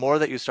where the more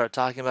that you start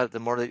talking about it, the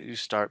more that you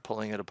start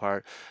pulling it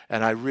apart.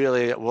 And I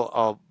really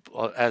will,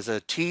 as a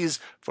tease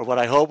for what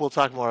I hope we'll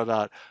talk more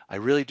about, I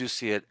really do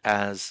see it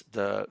as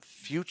the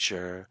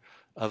future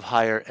of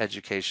higher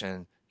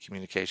education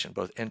communication,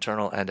 both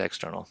internal and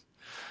external,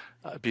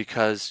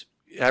 because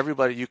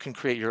you can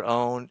create your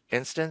own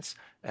instance.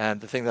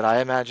 And the thing that I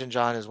imagine,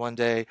 John, is one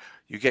day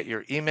you get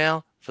your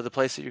email for the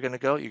place that you're going to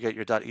go, you get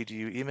your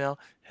 .edu email,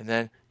 and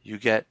then you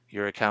get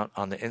your account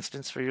on the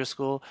instance for your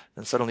school,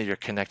 and suddenly you're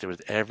connected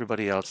with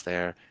everybody else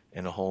there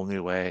in a whole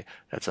new way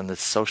that's on the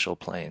social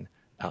plane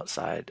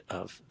outside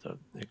of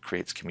it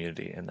creates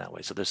community in that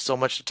way. So there's so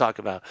much to talk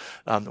about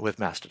with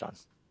Mastodon.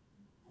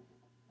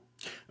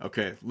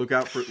 Okay, look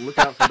out for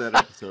that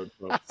episode,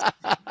 folks.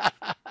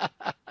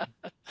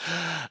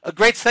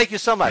 Great. Thank you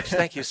so much.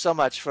 Thank you so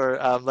much for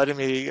letting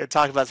me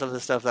talk about some of the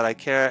stuff that I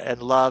care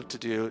and love to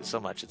do so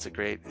much. I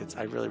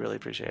really, really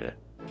appreciate it.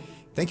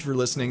 Thank you for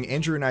listening.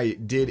 Andrew and I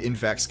did, in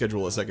fact,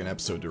 schedule a second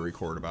episode to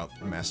record about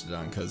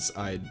Mastodon because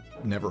I'd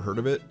never heard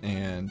of it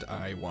and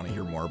I want to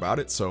hear more about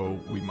it. So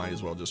we might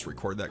as well just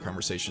record that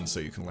conversation so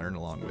you can learn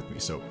along with me.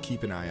 So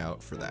keep an eye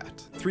out for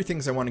that. 3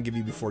 things I want to give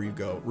you before you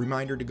go.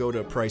 Reminder to go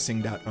to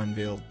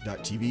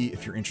pricing.unveiled.tv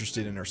if you're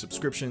interested in our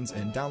subscriptions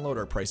and download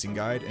our pricing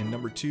guide. And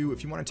number 2,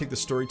 if you want to take the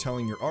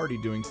storytelling you're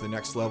already doing to the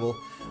next level,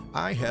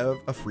 I have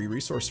a free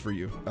resource for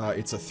you.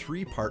 It's a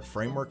 3-part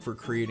framework for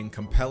creating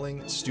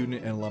compelling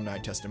student and alumni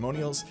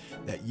testimonials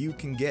that you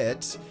can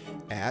get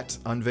at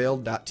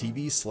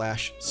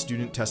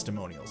unveiled.tv/student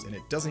testimonials. And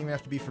it doesn't even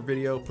have to be for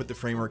video. Put the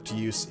framework to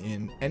use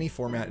in any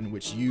format in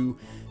which you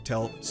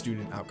tell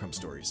student outcome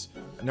stories.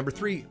 Number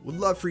 3, would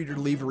love for you to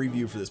leave a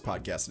review for this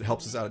podcast. It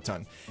helps us out a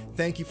ton.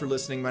 Thank you for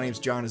listening. My name is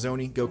John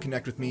Azzoni. Go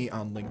connect with me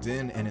on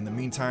LinkedIn. And in the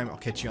meantime, I'll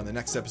catch you on the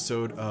next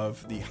episode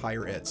of the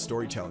Higher Ed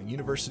Storytelling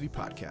University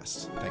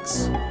podcast.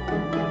 Thanks.